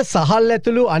 අපට සහල්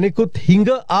ඇතුළු අනිකුත්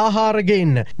හිඟ ආහාර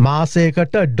ගේන්න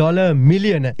මාසයකට ඩොලර්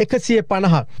මිලියන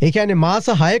 150ක්. ඒ කියන්නේ මාස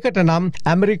 6කට නම්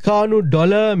ඇමරිකානු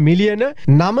ඩොලර් මිලියන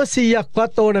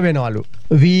 900ක්වත් ඕන වෙනවලු.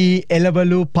 වී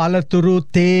එළවලු පළතුරු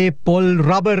තේ පොල්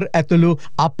රබර් ඇතුළු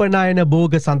අපනයන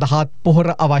භෝග සඳහාත් පොහොර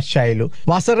අවශ්‍යයිලු.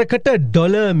 වසරකට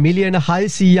ඩොලර් මිලියන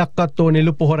 600ක්වත්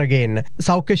ඕනෙලු පොහොර ගේන්න.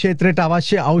 සෞඛ්‍ය ක්ෂේත්‍රයට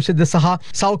අවශ්‍ය ඖෂධ සහ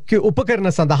සෞඛ්‍ය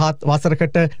උපකරණ සඳහාත්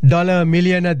වසරකට ඩොලර්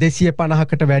මිලියන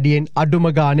 250කට වැඩියෙන්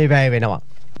අඩුම ගානේ වැය වෙනවා.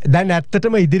 දැන්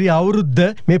ඇත්තටම ඉදිරි අවුරුද්ද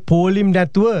මේ පෝලිම්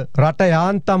නැතුව රට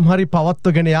යාන්තම් හරි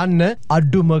පවත්වගෙන යන්න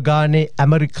අඩුම ගානේ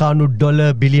ඇමරිකානු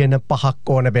ඩොලර් බිලියන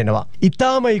 5ක් ඕන වෙනවා.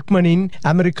 ඊටාම ඉක්මනින්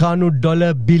ඇමරිකානු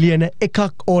ඩොලර් බිලියන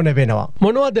 1ක් ඕන වෙනවා.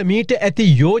 මොනවද මීට ඇති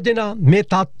යෝජනා? මේ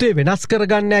තත්ත්වය වෙනස්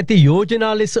කරගන්න ඇති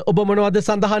යෝජනා ලෙස ඔබ මොනවද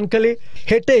සඳහන් කළේ?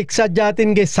 හෙට එක්සත්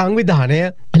ජාතීන්ගේ සංවිධානය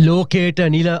ලෝකයට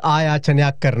නිල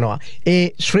ආයාචනයක් කරනවා. ඒ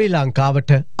ශ්‍රී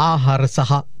ලංකාවට ආහාර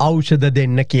සහ ඖෂධ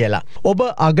දෙන්න කියලා. ඔබ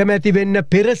අගමැති වෙන්න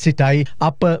පෙර සිටයි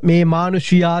අප මේ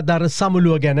මානුෂීය ආධාර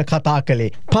සමුළුව ගැන කතා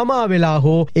කළේ. පමා වෙලා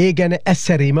හෝ ඒ ගැන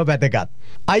ඇස්සරීම වැදගත්.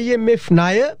 IMF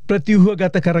ණය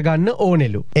ප්‍රතිව්‍යුහගත කරගන්න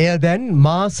ඕනෙලු. එය දැන්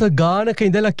මාස ගානක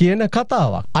ඉඳලා කියන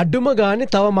කතාවක්. අඩුම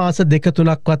ගානේ තව මාස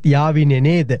 2-3ක්වත් යාවිනේ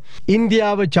නේද?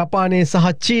 ඉන්දියාව, ජපානය සහ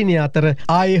චීනය අතර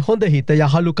ආයේ හොඳ හිත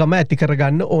යහළුකම ඇති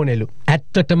කරගන්න ඕනෙලු.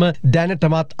 ඇත්තටම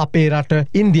දැනටමත් අපේ රට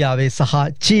ඉන්දියාවේ සහ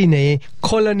චීනයේ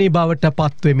කොලනි බවට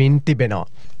පත්වෙමින් තිබෙනවා.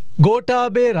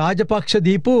 ගෝඨාභය රාජපක්ෂ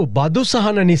දීපු බදු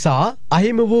සහන නිසා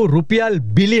අහිමි වූ රුපියල්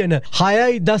බිලියන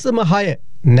 6.6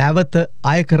 නැවත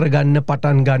අය කරගන්න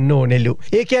පටන් ගන්න ඕනෙලු.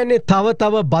 ඒ කියන්නේ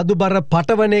තව බදුබර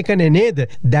පටවන එකනේ නේද?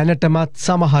 දැනටමත්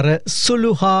සමහර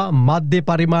සුළු හා මධ්‍ය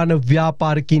පරිමාණ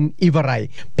ව්‍යාපාරිකින් ඉවරයි.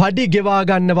 පඩි ගෙවා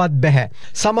ගන්නවත් බැහැ.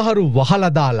 සමහරු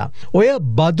වහලා දාලා. ඔය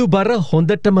බදුබර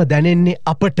හොඳටම දැනෙන්නේ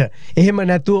අපට. එහෙම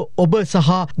නැතුව ඔබ සහ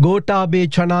ගෝඨාභය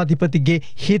ජනාධිපතිගේ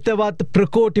හිතවත්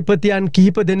ප්‍රකෝටිපතියන්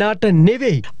කිහිප දෙනාට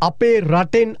නෙවෙයි. අපේ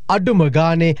රටෙන් අඩුම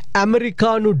ගානේ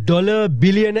ඇමරිකානු ඩොලර්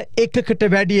බිලියන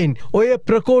 1කට වැඩියෙන් ඔය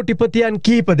ප්‍රකෝටිපතියන්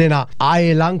කීප දෙනා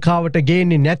ආයේ ලංකාවට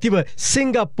ගේන්නේ නැතිව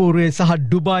සිංගප්පූරුවේ සහ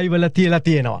ඩුබායි වල තියලා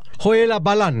තියෙනවා. හොයලා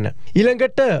බලන්න.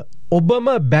 ඊළඟට ඔබම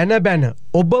බැන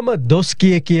ඔබම දොස්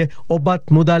කිය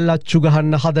ඔබත් මුදල් අච්චු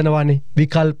ගහන්න හදනවනේ.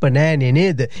 විකල්ප නෑනේ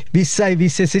නේද?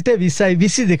 2020 සිට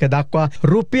 2022 දක්වා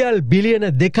රුපියල් බිලියන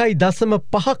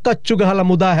 2.5ක් අච්චු ගහලා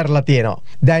මුදා හැරලා තියෙනවා.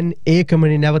 දැන්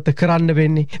ඒකමනේ නැවත කරන්න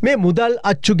වෙන්නේ. මේ මුදල්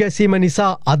අච්චු ගැසීම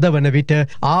නිසා අද වන විට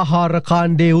ආහාර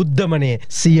කාණ්ඩයේ උද්දමනය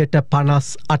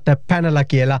 58% පැනලා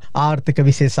කියලා ආර්ථික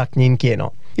විශේෂඥයින්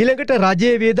කියනවා. ඊළඟට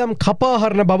රජයේ වියදම් කපා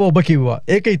හරින බව ඔබ කිව්වා.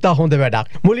 ඒක ඉතා හොඳ වැඩක්.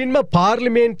 මුලින්ම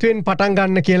පාර්ලිමේන්තුවෙන් පටන්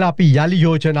ගන්න කියලා අපි යලි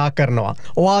යෝජනා කරනවා.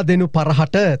 ඔයා දෙනු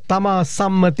පරහට තමා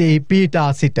සම්මතයේ පීඨා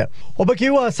සිට. ඔබ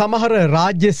කිව්වා සමහර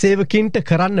රාජ්‍ය සේවකින්ට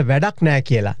කරන්න වැඩක් නෑ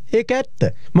කියලා. ඒක ඇත්ත.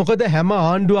 මොකද හැම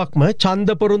ආණ්ඩුවක්ම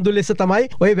ඡන්ද පොරොන්දු ලෙස තමයි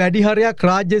ওই වැඩි හරියක්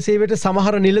රාජ්‍ය සේවයට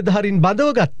සමහර නිලධාරීන්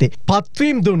බඳව ගත්තේ.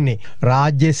 පත්වීම් දුන්නේ.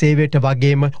 රාජ්‍ය සේවයට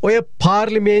වගේම ඔය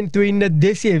පාර්ලිමේන්තුවේ ඉන්න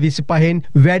 225න්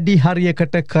වැඩි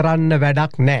හරියකට කරන්න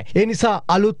වැඩක් නෑ. ඒ නිසා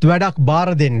අලුත් වැඩක්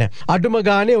බාර දෙන්න. අඩුම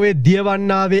ගානේ ඔය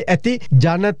දියවන්නාවේ ඇති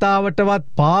ජනතාවටවත්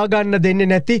පාගන්න දෙන්නේ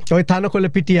නැති ඔය තනකොළ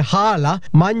පිටිය හාලා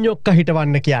මඤ්ඤොක්ක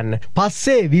හිටවන්න කියන්න.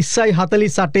 පස්සේ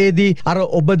 2048 දී අර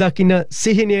ඔබ දකින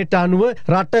සිහිනයට අනුව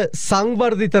රට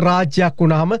සංවර්ධිත රාජ්‍යයක්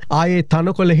වුණාම ආයේ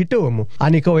තනකොළ හිටවමු.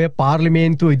 අනික ඔය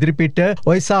පාර්ලිමේන්තුව ඉදිරිපිට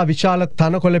ඔයසා විශාල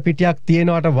තනකොළ පිටියක්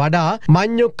තියෙනවට වඩා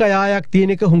මඤ්ඤොක්ක යායක්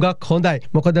තියෙන එක හුඟක් හොඳයි.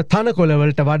 මොකද තනකොළ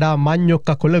වලට වඩා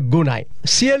මඤ්ඤොක්ක කොළ ගුණයි.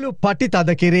 සියලු පටි තද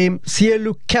කිරීම,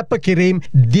 සියලු කැප කිරීම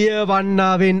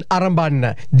දියවන්නාවෙන් ආරම්භන්න.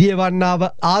 දියවන්නාව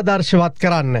ආදර්ශවත්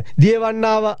කරන්න.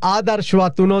 දියවන්නාව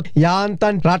ආදර්ශවත් වුණොත්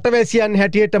යාන්තන් රටවැසියන්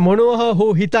හැටියට මොනවා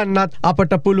හෝ හිතන්නත්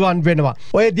අපට පුළුවන් වෙනවා.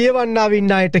 ඔය දියවන්නාව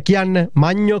ඉන්න අයට කියන්න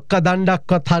මඤ්ඤොක්ක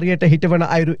දණ්ඩක්වත් හරියට හිටවන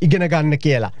අයුරු ඉගෙන ගන්න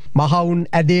කියලා. මහවුන්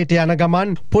ඇදේට යන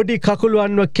ගමන් පොඩි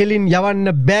කකුලුවන්ව කෙලින්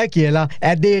යවන්න බෑ කියලා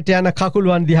ඇදේට යන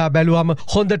කකුලුවන් දිහා බැලුවම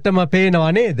හොඳටම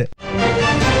පේනවා නේද?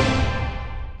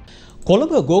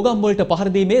 කොළඹ ගෝගම් වලට පහර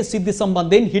දීමේ සිද්ධි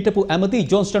සම්බන්ධයෙන් හිටපු ඇමති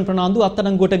ජොන්ස්ටන් ප්‍රනාන්දු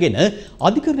අත්අඩංගුවටගෙන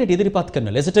අධිකරණයට ඉදිරිපත්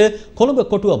කරන ලෙසට කොළඹ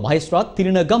කොටුව මහේස්ත්‍රාත්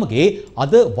තිරින ගමගේ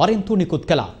අද වරෙන්තු නිකුත්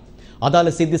කළා. අදාළ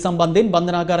සිද්ධි සම්බන්ධයෙන්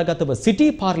බන්ධනාගාරගතව සිටි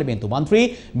පාර්ලිමේන්තු මන්ත්‍රී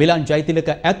මිලන් ජයතිලක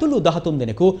ඇතුළු 13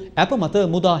 දෙනෙකු අප මත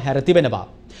මුදා හැර තිබෙනවා.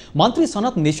 මන්ත්‍රී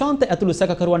සනත් නිශාන්ත ඇතුළු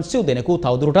සැකකරුවන් 9 දෙනෙකු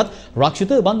තවදුරටත්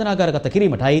රක්ෂිත බන්ධනාගාරගත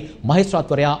කිරීමටයි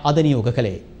මහේස්ත්‍රාත්වරයා අද නියෝග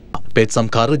කළේ.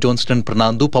 පෙත්සම්කාර ජොන්ස්ටන්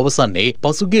ප්‍රනාන්දු පවසන්නේ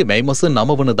පසුගිය මැයි මාස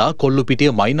 9 වනදා කොල්ලුපිටිය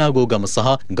මයිනාගෝගම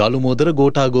සහ ගලුමෝදර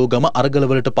ගෝඨාගෝගම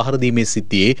අරගලවලට පහර දීමේ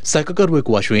සිද්ධියේ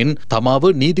සැකකරුවෙකු වශයෙන් තමාව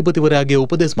නීතිපතිවරයාගේ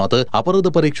උපදෙස් මත අපරාධ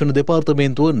පරීක්ෂණ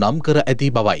දෙපාර්තමේන්තුව නම් කර ඇති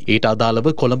බවයි. ඊට අදාළව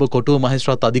කොළඹ කොටුව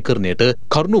මහේස්ත්‍රාත් අධිකරණයට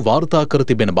කරුණු වාර්තා කර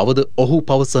තිබෙන බවද ඔහු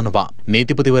පවසනවා.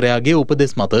 නීතිපතිවරයාගේ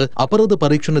උපදෙස් මත අපරාධ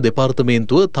පරීක්ෂණ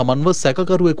දෙපාර්තමේන්තුව තමන්ව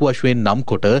සැකකරුවෙකු වශයෙන් නම්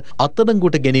කොට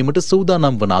අත්අඩංගුවට ගැනීමට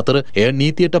සූදානම් වන අතර එය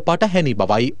නීතියට පටහැනි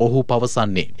බවයි ඔහු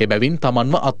පවසන්නේ. එබැවින්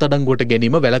තමන්ව අත්අඩංගුවට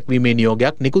ගැනීම වැළැක්වීමේ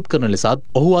නියෝගයක් නිකුත් කරන ලෙසත්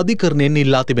ඔහු අධිකරණයෙන්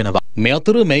ඉල්ලා තිබෙනවා. මේ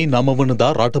අතර මැයි 9 වනදා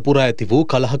රට පුරා ඇති වූ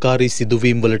කලහකාරී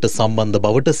සිදුවීම් වලට සම්බන්ධ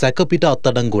බවට සැකපිට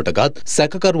අත්අඩංගුවටගත්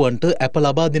සැකකරුවන්ට අප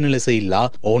ලබා දෙන ලෙස ඉල්ලා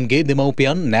ඔවුන්ගේ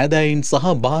දෙමව්පියන්, නෑදෑයින් සහ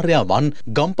භාර්යාවන්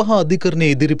ගම්පහ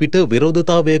අධිකරණයේ ඉදිරිපිට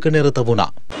විරෝධතාවයක නිරත වුණා.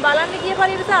 බලන්න ගිය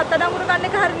පරිදි අත්අඩංගුවට ගන්න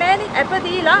එක හරිය නෑනේ. අප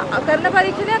දීලා කරන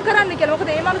පරීක්ෂණයක් කරන්න කියලා. මොකද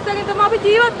මේ මනුස්සයගෙන් තමයි අපි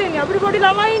ජීවත් වෙන්නේ. අපිට පොඩි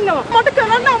ළමයි ඉන්නවා. මට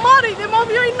කරන්න අමාරුයි.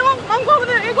 දෙමව්පියෝ ඉන්නවා. මම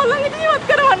කොහොමද ඒගොල්ලන්ගේ ජීවත්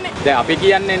කරවන්නේ? දැන් අපි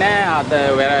කියන්නේ නෑ අත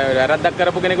වැරද්දක්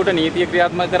කරපු කෙනෙකුට නීතිය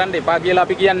ක්‍රියාත්මක කරන්න එපා කියලා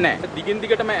අපි කියන්නේ නෑ. දිගින්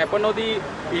දිගටම අප නොදී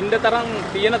ඉන්න තරම්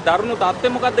තියෙන දරුණු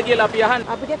තත්ත්වය මොකද්ද කියලා අපි අහන්නේ.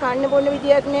 අපිට කන්න බොන්න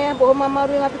විදියක් නෑ. බොහොම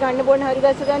අමාරුවෙන් අපි කන්න බොන්න හරි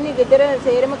ගස්ස ගන්නේ. ගෙදර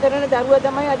සේරම කරන දරුවා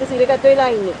තමයි අද සිරගත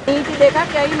වෙලා ඉන්නේ. නීති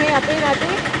දෙකක් ඇයි මේ අපේ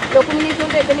රටේ ලොකු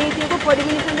මිනිස්සුන්ට එක නීතියකුත් පොඩි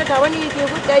මිනිස්සුන්ට තව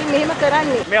නීතියකුත් ඇයි මෙහෙම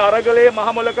කරන්නේ? මේ අරගලේ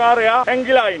මහ මොලකාරයා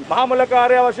හැංගිලා ඉන්නේ. මහ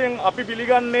මොලකාරයා වශයෙන් අපි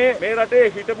පිළිගන්නේ මේ රටේ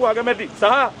හිටපු අගමැති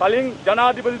සහ කලින්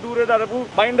ජනාධිපති ධූරය දරපු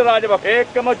මහින්ද රාජපක්ෂ.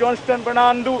 ඒකම ජොන්ස්ටන්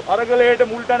ප්‍රනාන්දු අරගලයට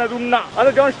මුල් තැන දුන්නා. අර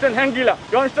ජොන්ස්ටන් හැංගිලා.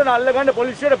 ජොන්ස්ටන් අල්ලගන්න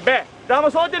පොලිසියට බෑ.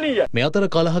 මේ අතර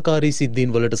කලහකාරී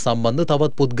සිද්ධීන් වලට සම්බන්ධ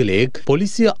තවත් පුද්ගලයෙක්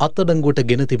පොලිසිය අත්අඩංගුවට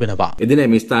ගෙන තිබෙනවා. එදින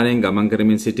මේ ස්ථානයෙන් ගමන්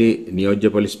කරමින් සිටි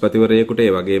නියෝජ්‍ය පොලිස්පතිවරයෙකුට ඒ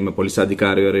වගේම පොලිස්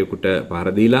අධිකාරිවරයෙකුට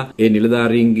පහර දීලා ඒ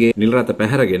නිලධාරීන්ගේ නිල රථ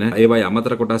පැහැරගෙන ඒවයි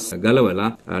අමතර කොටස්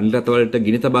ගලවලා නිල රථ වලට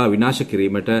ගිනි තබා විනාශ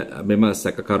කිරීමට මෙම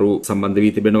සැකකරු සම්බන්ධ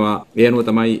වී තිබෙනවා. ඒ අනුව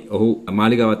තමයි ඔහු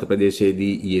මාලිගාවත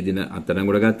ප්‍රදේශයේදී ඊයේ දින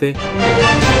අත්අඩංගුවට ගත්තේ.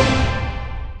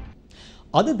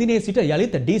 අද දිනේ සිට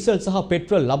යළිත් ඩීසල් සහ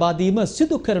පෙට්‍රල් ලබා දීම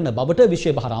සිදු කරන බවට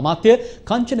විශේෂ බහර අමාත්‍ය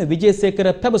කංචන විජේසේකර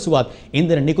පැවසුවත්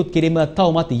ඉන්ධන නිකුත් කිරීම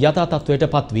තවමත් යථා තත්ත්වයට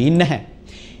පත් වී නැහැ.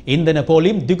 ඉන්ධන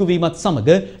පෝලිම් දිගුවීමත් සමග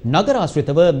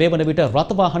නගරාශ්‍රිතව මේ වන විට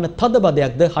රථ වාහන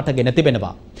තදබදයක්ද හටගෙන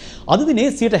තිබෙනවා. අද දිනේ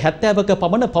 70%ක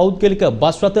පමණ පෞද්ගලික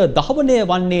බස් රථ දහවනය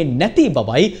වන්නේ නැති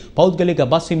බවයි පෞද්ගලික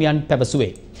බස් හිමියන්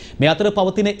පැවසුවේ. මේ අතර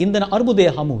පවතින ඉන්ධන අර්බුදය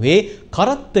හමුවේ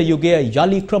කරත්ත යුගය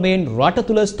යලි ක්‍රමයෙන් රට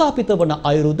තුළ ස්ථාපිත වන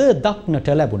අයුරුද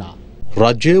දක්නට ලැබුණා.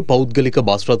 රාජ්‍ය පෞද්ගලික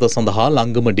බස් රථ සඳහා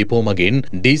ලංගම ඩිපෝ මගින්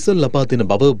ඩීසල් ලබා දෙන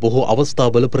බව බොහෝ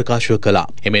අවස්ථාවල ප්‍රකාශ කළා.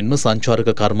 එමෙන්ම සංචාරක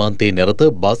කර්මාන්තයේ නිරත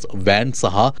බස්, වෑන්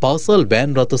සහ පාසල්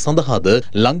වෑන් රථ සඳහාද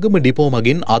ලංගම ඩිපෝ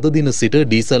මගින් අද දින සිට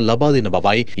ඩීසල් ලබා දෙන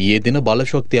බවයි ඊයේ දින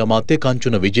බලශක්ති අමාත්‍ය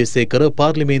කංචන විජේසේකර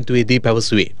පාර්ලිමේන්තුවේදී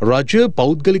පැවසුවේ. රාජ්‍ය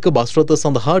පෞද්ගලික බස් රථ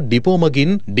සඳහා ඩිපෝ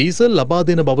මගින් ඩීසල් ලබා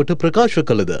දෙන බවට ප්‍රකාශ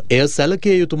කළද එය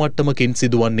සැලකිය යුතු මට්ටමකින්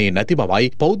සිදුවන්නේ නැති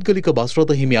බවයි පෞද්ගලික බස්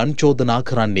රථ හිමියන් චෝදනා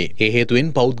කරන්නේ. ඒ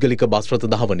හේතුවෙන් පෞද්ගලික බස් රථ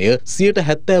දහවනය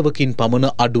 70%කින්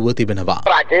පමණ අඩුව තිබෙනවා.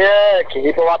 රජය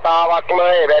කිහිප වතාවක්ම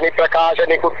එවැනි ප්‍රකාශ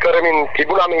නිකුත් කරමින්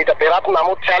තිබුණා මීට පෙරත්.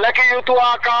 නමුත් සැලකිය යුතු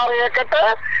ආකාරයකට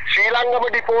ශ්‍රී ලංකම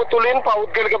ඩිපෝ තුලින්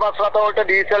පෞද්ගලික බස් රථවලට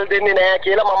ඩීසල් දෙන්නේ නැහැ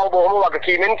කියලා මම බොහොම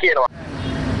වගකීමෙන් කියනවා.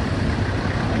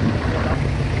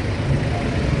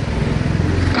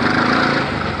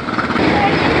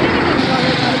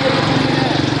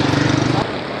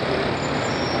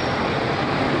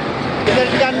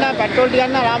 पेट्रोल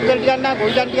टिकන්න රාම්සල් ටිකන්න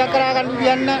ගොල්ඩන් ටිකක් කරා ගන්න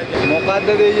කියන්න මොකද්ද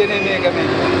දෙයනේ මේක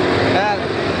මේ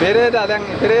පෙරේද දැන්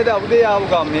පෙරේද උදේ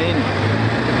ආපු ගමේ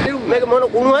ඉන්නේ මේක මොන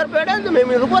කුණු හර්පයටද මේ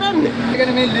මිනිස්සු කරන්නේ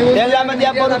ඒකනේ මේ ලියුම් දැන්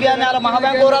දියා බොරු කියන්නේ අර මහ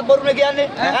බැංකුවරත් බොරුනේ කියන්නේ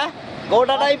ඈ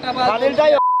ගෝටටයි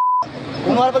රනිල්ටයි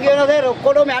කුණු හර්ප කියනවා දැන්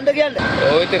ඔක්කොටම යන්න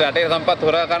කියන්නේ ඔය ඉතින් රටේ සම්පත්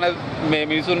හොරා කන මේ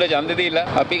මිනිස්සුන්ට ඡන්දෙ දීලා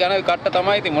අපි කන කට්ට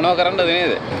තමයි ඉතින් මොනව කරන්නද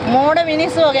නේද මෝඩ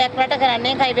මිනිස්සු වගේ රට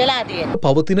කරන්නේ කයි වෙලා තියෙන්නේ.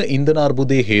 පවතින ඉන්ධන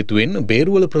අර්බුදයේ හේතුවෙන්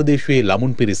බේරුවල ප්‍රදේශයේ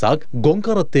ළමුන් පිරිසක්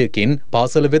ගොන්කරත්තයකින්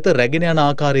පාසල වෙත රැගෙන යන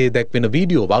ආකාරයේ දැක්වෙන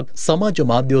වීඩියෝවක් සමාජ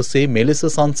මාධ්‍ය ඔස්සේ මෙලෙස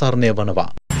සංසරණය වනවා.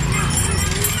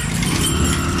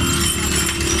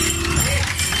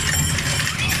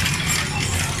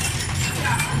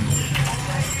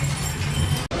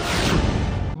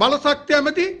 බලශක්තිය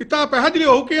ඇමති ඉතා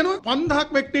පැහැදිලිව ඔහු කියනවා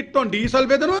 5000ක් මෙට්‍රික් ටොන් ඩීසල්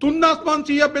බෙදනවා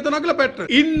 3500ක් බෙදනවා කියලා පෙට්‍රල්.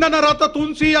 ඉන්ධන රථ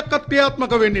 300ක්වත්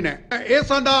ක්‍රියාත්මක වෙන්නේ නැහැ. ඒ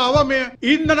සඳහා අවමය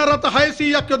ඉන්ධන රථ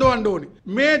 600ක් යොදවන්න ඕනේ.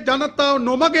 මේ ජනතාව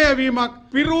නොමග යැවීමක්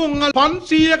පිරුම්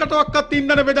 500කටවත්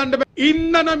ඉන්ධන බෙදන්න බෑ.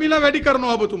 ඉන්ධන මිල වැඩි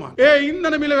කරනවා ඔබතුමා. ඒ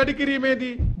ඉන්ධන මිල වැඩි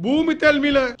කිරීමේදී භූමි තෙල්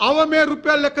මිල අවමය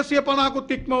රුපියල්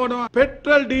 150කුත් ඉක්මවනවා.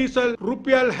 පෙට්‍රල් ඩීසල්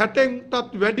රුපියල්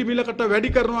 60ටත් වැඩි මිලකට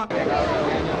වැඩි කරනවා.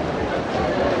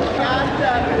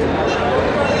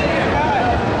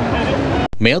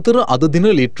 මේ අතර අද දින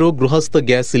ලිට්‍රෝ ගෘහස්ත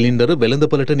ගෑස් සිලින්ඩර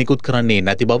වෙළඳපළට නිකුත් කරන්නේ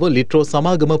නැති බව ලිට්‍රෝ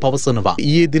සමාගම පවසනවා.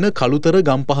 ඊයේ දින කළුතර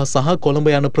ගම්පහ සහ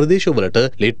කොළඹ යන ප්‍රදේශවලට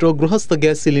ලිට්‍රෝ ගෘහස්ත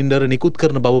ගෑස් සිලින්ඩර නිකුත්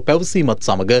කරන බව පැවසීමත්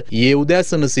සමග ඊයේ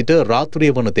උදෑසන සිට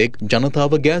රාත්‍රිය වනතෙක්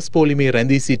ජනතාව ගෑස් පෝලිමේ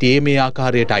රැඳී සිටියේ මේ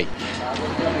ආකාරයටයි.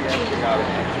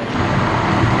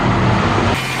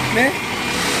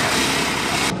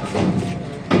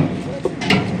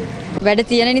 වැඩ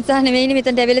තියෙන නිසා නෙවෙයිනේ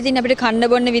මෙතනට ඇවිල්ලා තින්නේ අපිට කන්න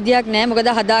බොන්න විදියක් නැහැ මොකද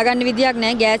හදාගන්න විදියක්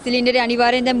නැහැ ගෑස් සිලින්ඩරේ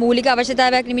අනිවාර්යෙන් දැන් මූලික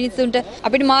අවශ්‍යතාවයක් නේ මිනිස්සුන්ට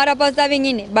අපිට මාර අපහසුතාවෙන්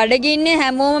ඉන්නේ බඩගින්නේ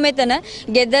හැමෝම මෙතන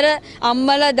ගෙදර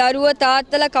අම්මලා දරුවා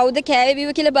තාත්තලා කවුද කෑවේ බිව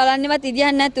කියලා බලන්නවත්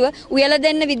විදියක් නැතුව උයලා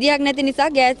දෙන්න විදියක් නැති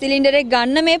නිසා ගෑස් සිලින්ඩරේ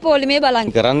ගන්න මේ පොලිමේ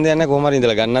බලන්න කරන්න යන්නේ කොහොම හරි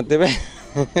ඉඳලා ගන්නත් එපා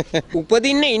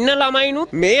උපදින්න ඉන්න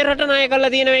ළමයිනුත් මේ රට ණය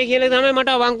කරලා තියෙනවා කියලා තමයි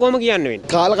මට අවංකවම කියන්න වෙන්නේ.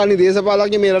 කාලකන්ණි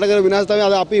දේශපාලකයන් මේ රට කර විනාශ තමයි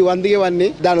අද අපි වන්දිගේ වන්නේ.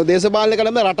 දැන්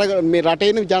දේශපාලනයකටම රට මේ රටේ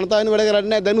ඉන්න ජනතාවන වැඩ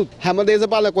කරන්නේ නැහැ දැනුත්. හැම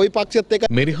දේශපාලක කොයි පක්ෂෙත් එක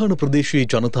මෙරිහාන ප්‍රදේශයේ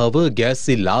ජනතාව ගෑස්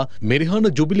සිල්ලා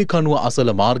මෙරිහාන ජුබිලි කනුව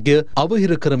අසල මාර්ගය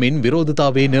අවහිර කරමින්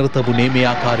විරෝධතාවයේ නිරත වුණේ මේ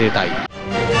ආකාරයටයි.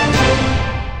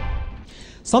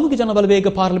 සමගි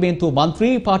ජනබලවේග පාර්ලිමේන්තු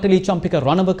මන්ත්‍රී පාටලි චම්පික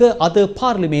රණවක අද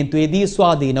පාර්ලිමේන්තුවේදී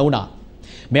ස්වාධීන වුණා.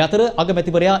 මේ අතර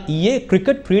අගමැතිවරයා ඊයේ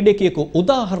ක්‍රිකට් ක්‍රීඩකයෙකු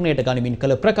උදාහරණයට ගනිමින්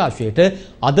කළ ප්‍රකාශයට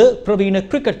අද ප්‍රවීණ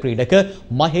ක්‍රිකට් ක්‍රීඩක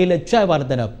මහේල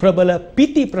ජයවර්ධන ප්‍රබල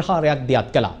පිති ප්‍රහාරයක් දියත්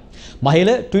කළා. මහේල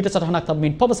ට්විටර් සටහනක්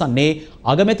තබමින් පවසන්නේ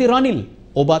අගමැති රනිල්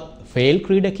ඔබත් ෆේල්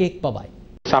ක්‍රීඩකයෙක් බවයි.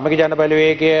 සමගි ජන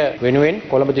බලවේගය වෙනුවෙන්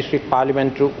කොළඹ දිස්ත්‍රික්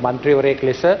පාර්ලිමේන්තු මන්ත්‍රීවරයෙක්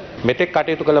ලෙස මෙතෙක්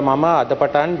කටයුතු කළ මම අද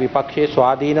පටන් විපක්ෂයේ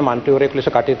ස්වාධීන මන්ත්‍රීවරයෙක් ලෙස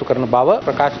කටයුතු කරන බව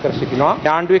ප්‍රකාශ කර සිටිනවා.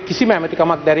 ආණ්ඩුවේ කිසිම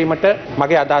ඇමතිකමක් දැරීමට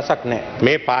මගේ අදහසක් නැහැ.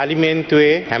 මේ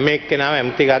පාර්ලිමේන්තුවේ හැම එක්කෙනාම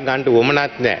ඇමති එකක් ගන්නට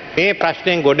උවමනක් නැහැ. මේ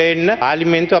ප්‍රශ්නෙන් ගොඩ එන්න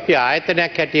පාර්ලිමේන්තුව අපි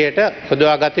ආයතනයක් හැටියට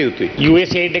යොදවාගත යුතුයි.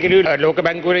 USA එකේ ලෝක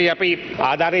බැංකුවේ අපි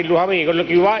ආධාරය ඉල්ලුවාම ඒගොල්ලෝ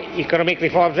කිව්වා economic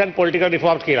reforms and political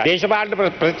reforms කියලා. දේශපාලන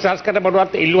ප්‍රතිසංස්කරණ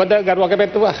බඩුවත් ඉල්ලුවද ගරුවක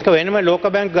පැතුවා. වෙනම ලෝක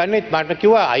බැංකුව ගන්නෙත් මට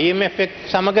කිව්වා IMF එක්ක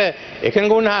සමග එකඟ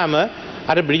වුණාම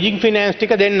අර බ්‍රිජිං ෆිනෑන්ස්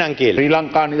ටික දෙන්නම් කියලා. ශ්‍රී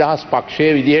ලංකා නිදහස්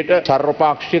පක්ෂයේ විදිහට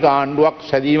සර්වපාක්ෂික ආණ්ඩුවක්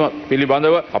සැදීම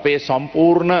පිළිබඳව අපේ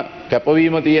සම්පූර්ණ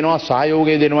කැපවීම තියෙනවා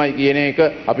සහයෝගය දෙනවයි කියන එක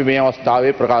අපි මේ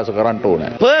අවස්ථාවේ ප්‍රකාශ කරන්න ඕනේ.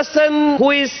 Person who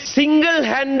is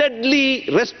single-handedly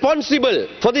responsible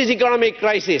for this economic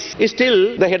crisis is still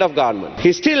the head of government.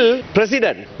 He's still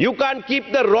president. You can't keep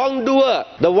the wrongdoer,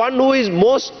 the one who is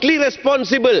mostly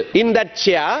responsible in that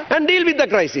chair and deal with the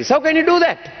crisis. How can you do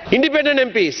that? Independent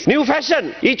MPs, new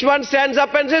fashion. Each one stands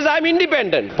up and says, I'm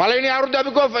independent. පළවෙනි අවුරුද්ද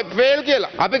අපි කෝ fail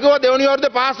කියලා. අපි කෝ දෙවෙනි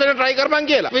අවුරුද්ද pass වෙන්න try කරපන්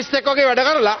කියලා. 21 වගේ වැඩ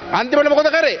කරලා අන්තිමට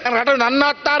මොකද කරේ? රට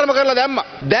නන්නත්තරම කරලා දැම්මා.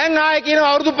 දැන් ආයේ කියන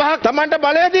අවුරුදු 5ක් Tamanට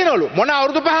බලය දිනවලු. මොන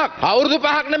අවුරුදු 5ක්? අවුරුදු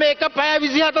 5ක් නෙමෙයි එක පැය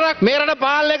 24ක් මේ රට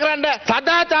පාලනය කරන්න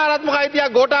සදාචාරාත්මක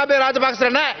අයිතියක් ගෝඨාභය රාජපක්ෂට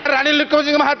නැහැ. රනිල්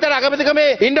වික්‍රමසිංහ මහත්තයා අගමැතිකමේ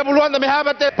ඉන්න පුළුවන් ද මෙහා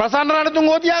පැත්තේ ප්‍රසන්න රණතුංග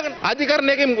ඕතියාගෙන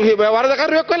අධිකරණයකින්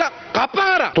වරදකරුවෙක් වෙලා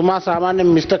කප්පාරා. තුමා සාමාන්‍යයෙන්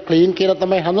මිස්ටර් ක්ලීන් කියලා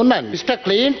තමයි හඳුන්වන්නේ. මිස්ටර්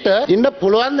ක්ලීන්ට ඉන්න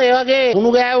පුළුවන් ද ඒ වගේ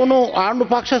උණු ගෑවුණු ආණ්ඩු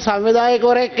පක්ෂ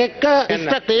සංවිධායකවරයෙක් එක්ක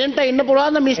මිස්ටර් ක්ලීන්ට ඉන්න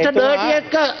පුළුවන් ද මිස්ටර් ඩර්ටි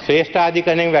එක්ක?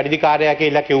 ශ්‍රේෂ්ඨාධිකරණයෙන් වැඩිකාරයා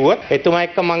කියලා කිව්වොත් එතුමා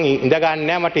එක්ක මං ඉඳ ගන්න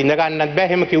නෑ මට ඉඳ ගන්නත් බෑ.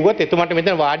 එහෙම කිව්වොත් එතුමාට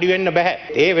මෙතන වාඩි වෙන්න බෑ.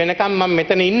 ඒ වෙනකම් මම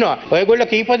මෙතන ඉන්නවා. ඔයගොල්ලෝ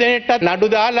කීප දෙනෙක්ටත් නඩු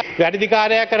දාලා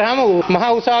වැඩිකාරයා කරාම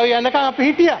මහා උසාවිය යනකම් අපි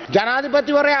හිටියා.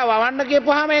 ජනාධිපතිවරයා වවන්න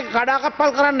කියපුවාම ඒක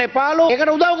කඩාකප්පල් කරන්න එපාලු.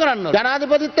 ඒකට උදව් කරන්න.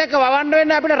 ජනාධිපතිත් එක්ක වවන්න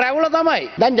වෙන්නේ අපිට රැවුල තමයි.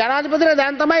 දැන් ජනාධිපතිලා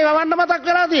දැන් තමයි වවන්න මතක්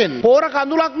වෙලා තියෙන්නේ. පෝර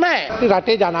කඳුලක් නෑ.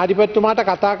 රටේ ජනාධිපතිතුමාට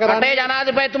කතා කරන්න. රටේ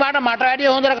ජනාධිපතිතුමාට මට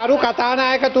වැඩිය හොඳට කරු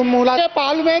කතානායකතුමුලා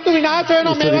පාර්ලිමේන්තු විනාශ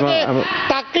වෙනවා මේ වගේ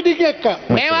තක්කඩික එක්ක.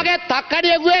 මේ වගේ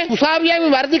තක්කඩියෙකුගේ උසාවියේ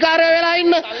වර්ධිකාරය වෙලා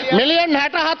ඉන්න මිලියන්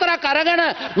 64ක් අරගෙන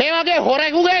මේ වගේ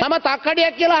හොරෙකුගේ තම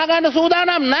තක්කඩියක් කියලා අහගන්න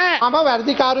සූදානම් නෑ. මම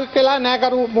වර්ධිකාරයෙක් වෙලා නෑ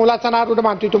කරු මූලසනාරුට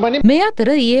මන්ත්‍රීතුමනි. මේ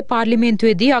අතර ඊයේ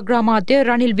පාර්ලිමේන්තුවේදී අග්‍රාමාත්‍ය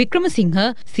රනිල් වික්‍රමසිංහ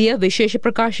සිය විශේෂ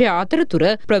ප්‍රකාශය අතරතුර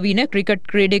ප්‍රවීණ ක්‍රිකට්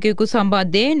ක්‍රීඩකයෙකු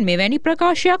සම්බන්ධයෙන් මෙවැනි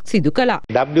ප්‍රකාශයක් සිදු කළා.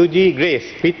 WG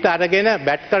ග්‍රේස් පිත් අරගෙන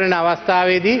බැට් කරන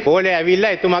අවස්ථාවේදී බෝලේ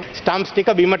ඇවිල්ලා එතුමා ස්ටම්ප්ස්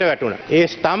ටික බිමට වැටුණා. ඒ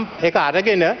ස්ටම්ප් එක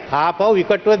අරගෙන ආපහු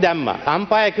විකට්ටුව දැම්මා.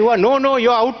 අම්පයර් කිව්වා no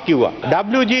you out කිව්වා.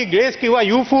 WG ග්‍රේස් කිව්වා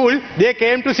you fool they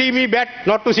came to see me bat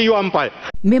not to see you umpire.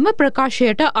 මෙම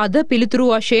ප්‍රකාශයට අද පිළිතුරු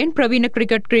වශයෙන් ප්‍රවීණ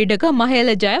ක්‍රිකට් ක්‍රීඩක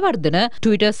මහේල ජයවර්ධන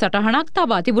ට්විටර් සටහනක්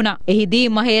තබා තිබුණා. එහිදී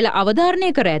මහේල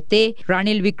අවධාරණය කර ඇත්තේ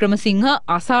රනිල් වික්‍රමසිංහ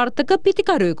අසාර්ථක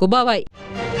පිතිකරුවෙකු බවයි.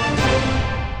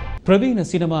 ප්‍රවීණ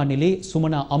සිනමා නිලී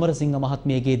සුමනා අමරසිංහ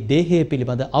මහත්මියගේ දේහය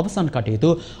පිළිබඳ අවසන්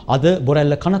කටයුතු අද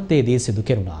බොරැල්ල කනත්තේදී සිදු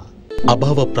කෙරුණා.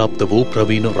 අභාව ප්‍රාප්ත වූ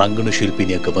ප්‍රවීණ රංගන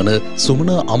ශිල්පිනියක වන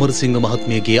සුමනා අමරසිංහ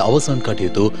මහත්මියගේ අවසන්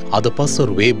කටයුතු අද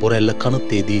පස්වරුවේ බොරැල්ල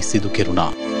කනත්තේදී සිදු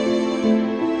කෙරුණා.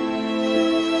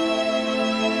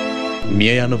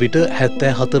 මිය යන විට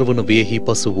 74 වන වයේහි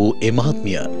පසු වූ ඒ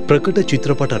මහත්මිය ප්‍රකට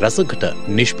චිත්‍රපට රැසකට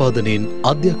නිෂ්පාදනයෙන්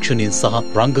අධ්‍යක්ෂණයෙන් සහ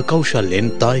රංග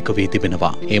කෞශල්‍යයෙන් දායක වී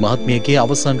තිබෙනවා. ඒ මහත්මියගේ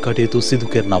අවසන් කටයුතු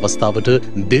සිදු කරන අවස්ථාවට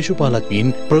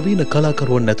දේශපාලඥයින් ප්‍රවීණ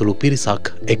කලාකරුවන් ඇතුළු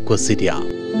පිරිසක් එක්ව සිටියා.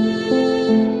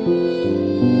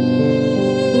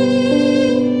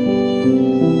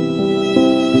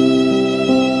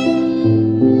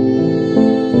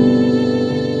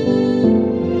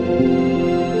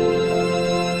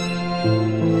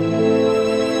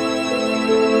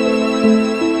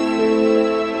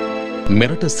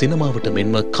 මෙරට සිනමාවට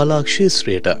මෙන්ම කලා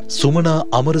ක්ෂේත්‍රයට සුමනා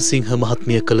අමරසිංහ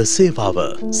මහත්මිය කළ සේවාව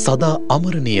සදා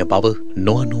අමරණීය බව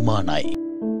නොඅනුමානයි.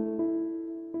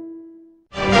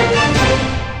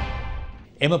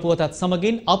 එම පුවතත්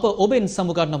සමගින් අප ඔබෙන්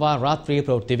සමුගන්නවා රාත්‍රී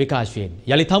ප්‍රවෘත්ති විකාශයෙන්.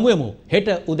 යළිත් හමුවෙමු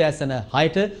හෙට උදෑසන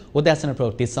 6ට උදෑසන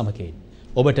ප්‍රවෘත්ති සමගින්.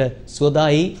 ඔබට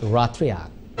සුවදායි රාත්‍රියක්.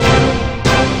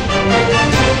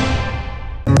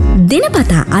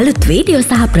 දිනපතා අලුත් වීඩියෝ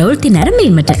සහ ප්‍රවෘත්ති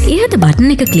නැරඹීමට ඉහත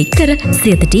බටන් එක ක්ලික් කර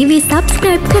සියත TV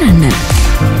සබ්ස්ක්‍රයිබ් කරන්න.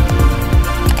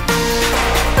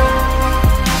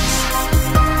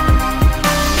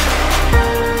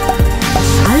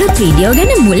 අලුත් වීඩියෝ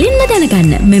ගැන මුලින්ම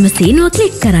දැනගන්න මෙම සීනුව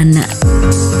ක්ලික් කරන්න.